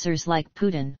successors like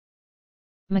Putin.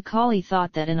 Macaulay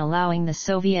thought that in allowing the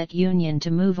Soviet Union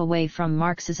to move away from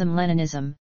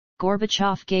Marxism-Leninism,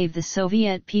 Gorbachev gave the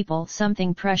Soviet people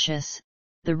something precious,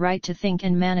 the right to think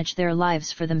and manage their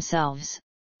lives for themselves,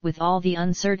 with all the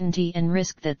uncertainty and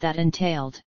risk that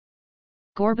entailed.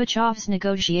 Gorbachev's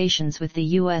negotiations with the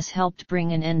U.S. helped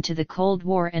bring an end to the Cold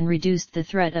War and reduced the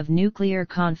threat of nuclear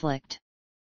conflict.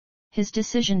 His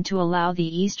decision to allow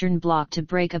the Eastern Bloc to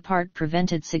break apart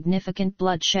prevented significant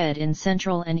bloodshed in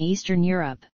Central and Eastern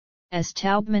Europe. As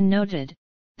Taubman noted,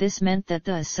 this meant that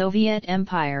the Soviet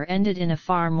Empire ended in a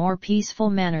far more peaceful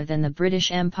manner than the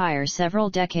British Empire several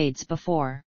decades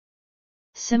before.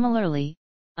 Similarly,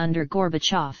 under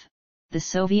Gorbachev, the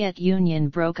Soviet Union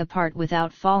broke apart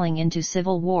without falling into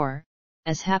civil war,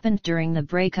 as happened during the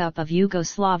breakup of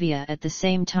Yugoslavia at the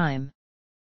same time.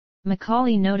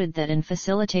 Macaulay noted that in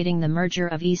facilitating the merger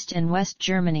of East and West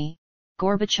Germany,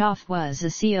 Gorbachev was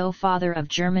a father of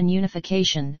German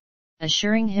unification,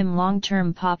 assuring him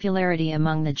long-term popularity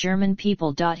among the German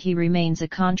people. He remains a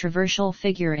controversial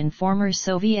figure in former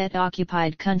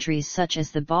Soviet-occupied countries such as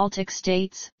the Baltic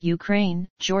states, Ukraine,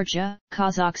 Georgia,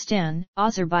 Kazakhstan,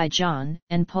 Azerbaijan,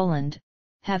 and Poland,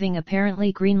 having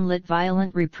apparently greenlit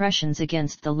violent repressions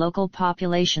against the local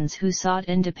populations who sought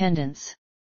independence.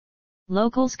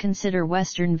 Locals consider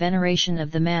Western veneration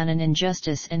of the man an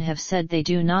injustice and have said they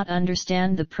do not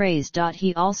understand the praise.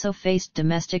 He also faced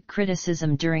domestic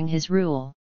criticism during his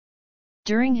rule.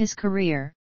 During his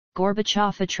career,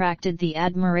 Gorbachev attracted the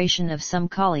admiration of some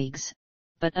colleagues,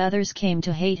 but others came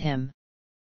to hate him.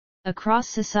 Across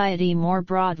society more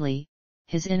broadly,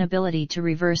 his inability to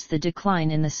reverse the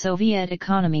decline in the Soviet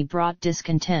economy brought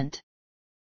discontent.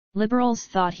 Liberals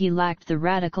thought he lacked the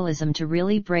radicalism to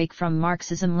really break from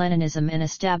Marxism-Leninism and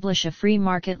establish a free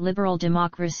market liberal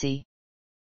democracy.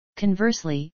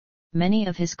 Conversely, many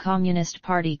of his Communist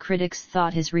Party critics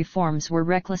thought his reforms were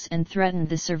reckless and threatened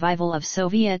the survival of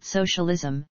Soviet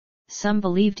socialism. Some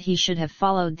believed he should have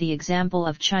followed the example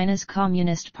of China's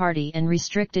Communist Party and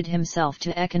restricted himself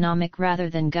to economic rather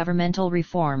than governmental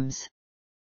reforms.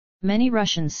 Many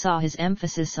Russians saw his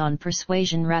emphasis on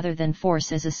persuasion rather than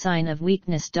force as a sign of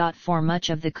weakness. For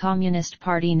much of the Communist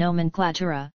Party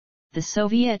nomenclatura, the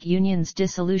Soviet Union's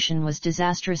dissolution was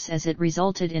disastrous as it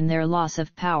resulted in their loss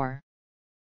of power.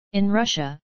 In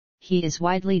Russia, he is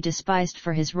widely despised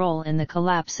for his role in the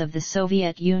collapse of the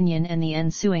Soviet Union and the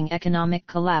ensuing economic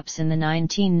collapse in the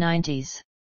 1990s.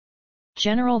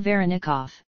 General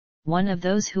Varenikov, one of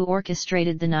those who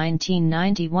orchestrated the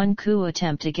 1991 coup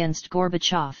attempt against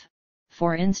Gorbachev,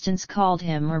 for instance, called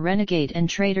him a renegade and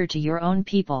traitor to your own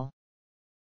people.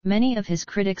 Many of his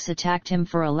critics attacked him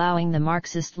for allowing the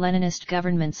Marxist-Leninist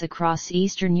governments across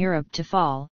Eastern Europe to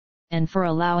fall, and for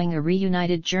allowing a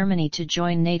reunited Germany to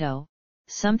join NATO,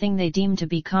 something they deemed to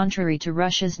be contrary to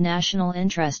Russia's national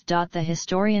interest. The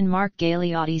historian Mark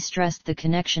Galeotti stressed the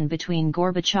connection between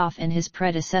Gorbachev and his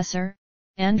predecessor,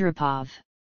 Andropov.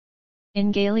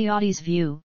 In Galeotti's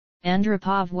view,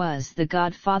 Andropov was the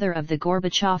godfather of the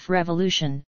Gorbachev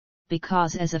Revolution,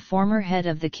 because as a former head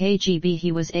of the KGB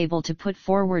he was able to put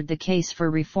forward the case for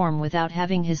reform without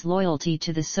having his loyalty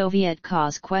to the Soviet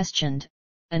cause questioned,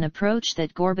 an approach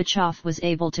that Gorbachev was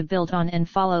able to build on and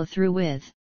follow through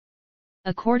with.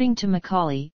 According to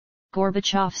Macaulay,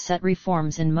 Gorbachev set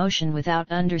reforms in motion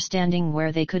without understanding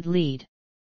where they could lead.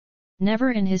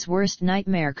 Never in his worst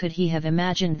nightmare could he have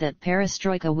imagined that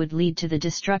perestroika would lead to the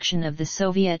destruction of the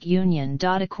Soviet Union.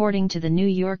 According to the New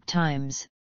York Times,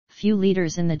 few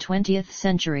leaders in the 20th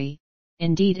century,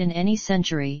 indeed in any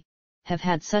century, have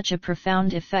had such a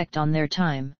profound effect on their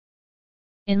time.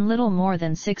 In little more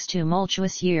than 6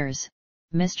 tumultuous years,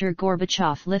 Mr.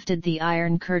 Gorbachev lifted the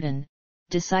Iron Curtain,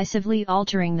 decisively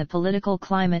altering the political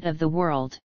climate of the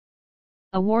world.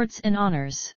 Awards and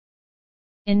honors.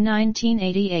 In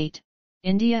 1988,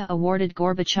 India awarded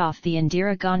Gorbachev the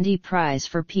Indira Gandhi Prize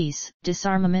for Peace,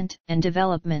 Disarmament, and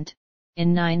Development.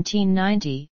 In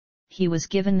 1990, he was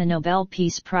given the Nobel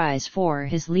Peace Prize for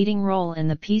his leading role in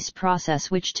the peace process,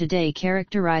 which today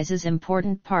characterizes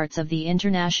important parts of the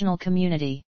international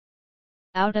community.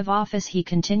 Out of office he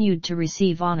continued to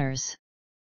receive honors.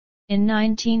 In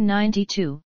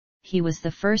 1992, he was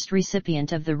the first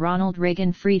recipient of the Ronald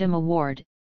Reagan Freedom Award,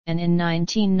 and in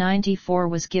 1994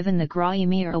 was given the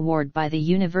Gras-Emir Award by the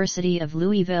University of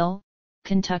Louisville,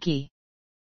 Kentucky.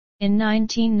 In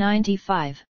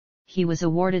 1995, he was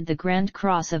awarded the Grand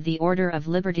Cross of the Order of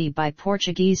Liberty by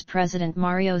Portuguese President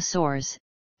Mário Soares,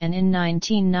 and in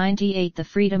 1998 the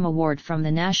Freedom Award from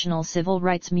the National Civil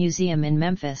Rights Museum in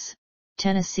Memphis,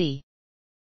 Tennessee.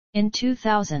 In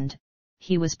 2000,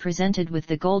 he was presented with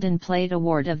the Golden Plate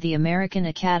Award of the American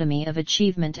Academy of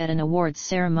Achievement at an awards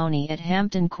ceremony at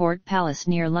Hampton Court Palace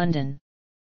near London.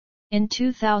 In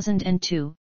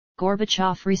 2002,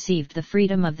 Gorbachev received the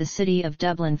Freedom of the City of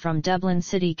Dublin from Dublin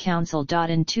City Council.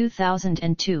 In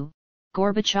 2002,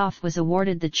 Gorbachev was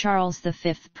awarded the Charles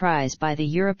V Prize by the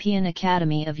European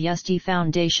Academy of Justice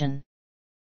Foundation.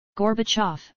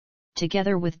 Gorbachev,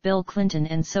 together with Bill Clinton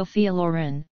and Sophia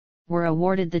Loren, were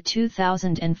awarded the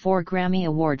 2004 Grammy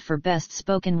Award for Best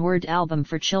Spoken Word Album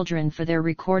for Children for their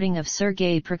recording of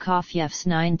Sergei Prokofiev's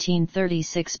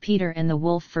 1936 Peter and the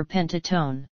Wolf for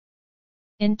pentatone.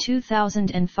 In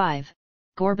 2005,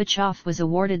 Gorbachev was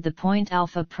awarded the Point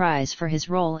Alpha Prize for his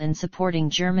role in supporting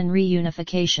German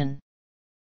reunification.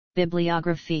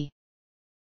 Bibliography.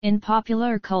 In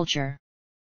popular culture.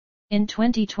 In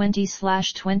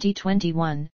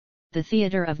 2020/2021, the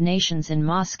Theatre of Nations in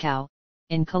Moscow,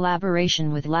 in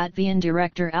collaboration with Latvian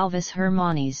director Alvis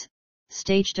Hermanis,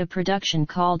 staged a production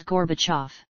called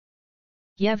Gorbachev.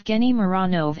 Yevgeny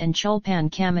Mironov and Chulpan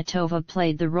Kamatova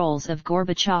played the roles of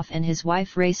Gorbachev and his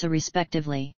wife Raisa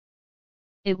respectively.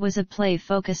 It was a play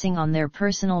focusing on their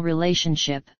personal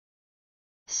relationship.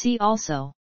 See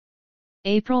also: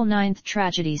 April 9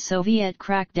 tragedy, Soviet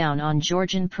crackdown on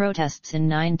Georgian protests in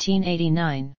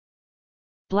 1989.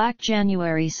 Black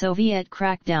January, Soviet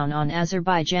crackdown on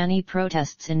Azerbaijani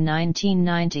protests in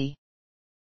 1990.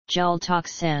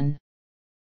 Jultoksan.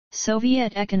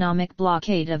 Soviet economic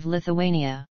blockade of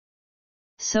Lithuania.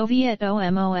 Soviet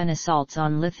OMON assaults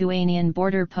on Lithuanian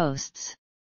border posts.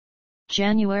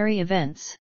 January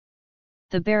events.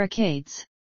 The barricades.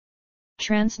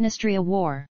 Transnistria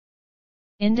war.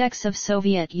 Index of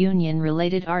Soviet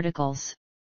Union-related articles.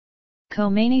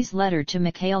 Khomeini's letter to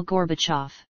Mikhail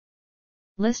Gorbachev.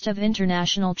 List of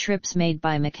international trips made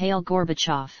by Mikhail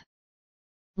Gorbachev.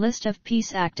 List of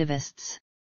peace activists.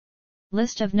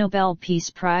 List of Nobel Peace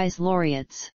Prize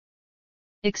laureates.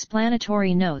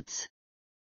 Explanatory notes.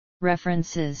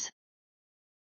 References.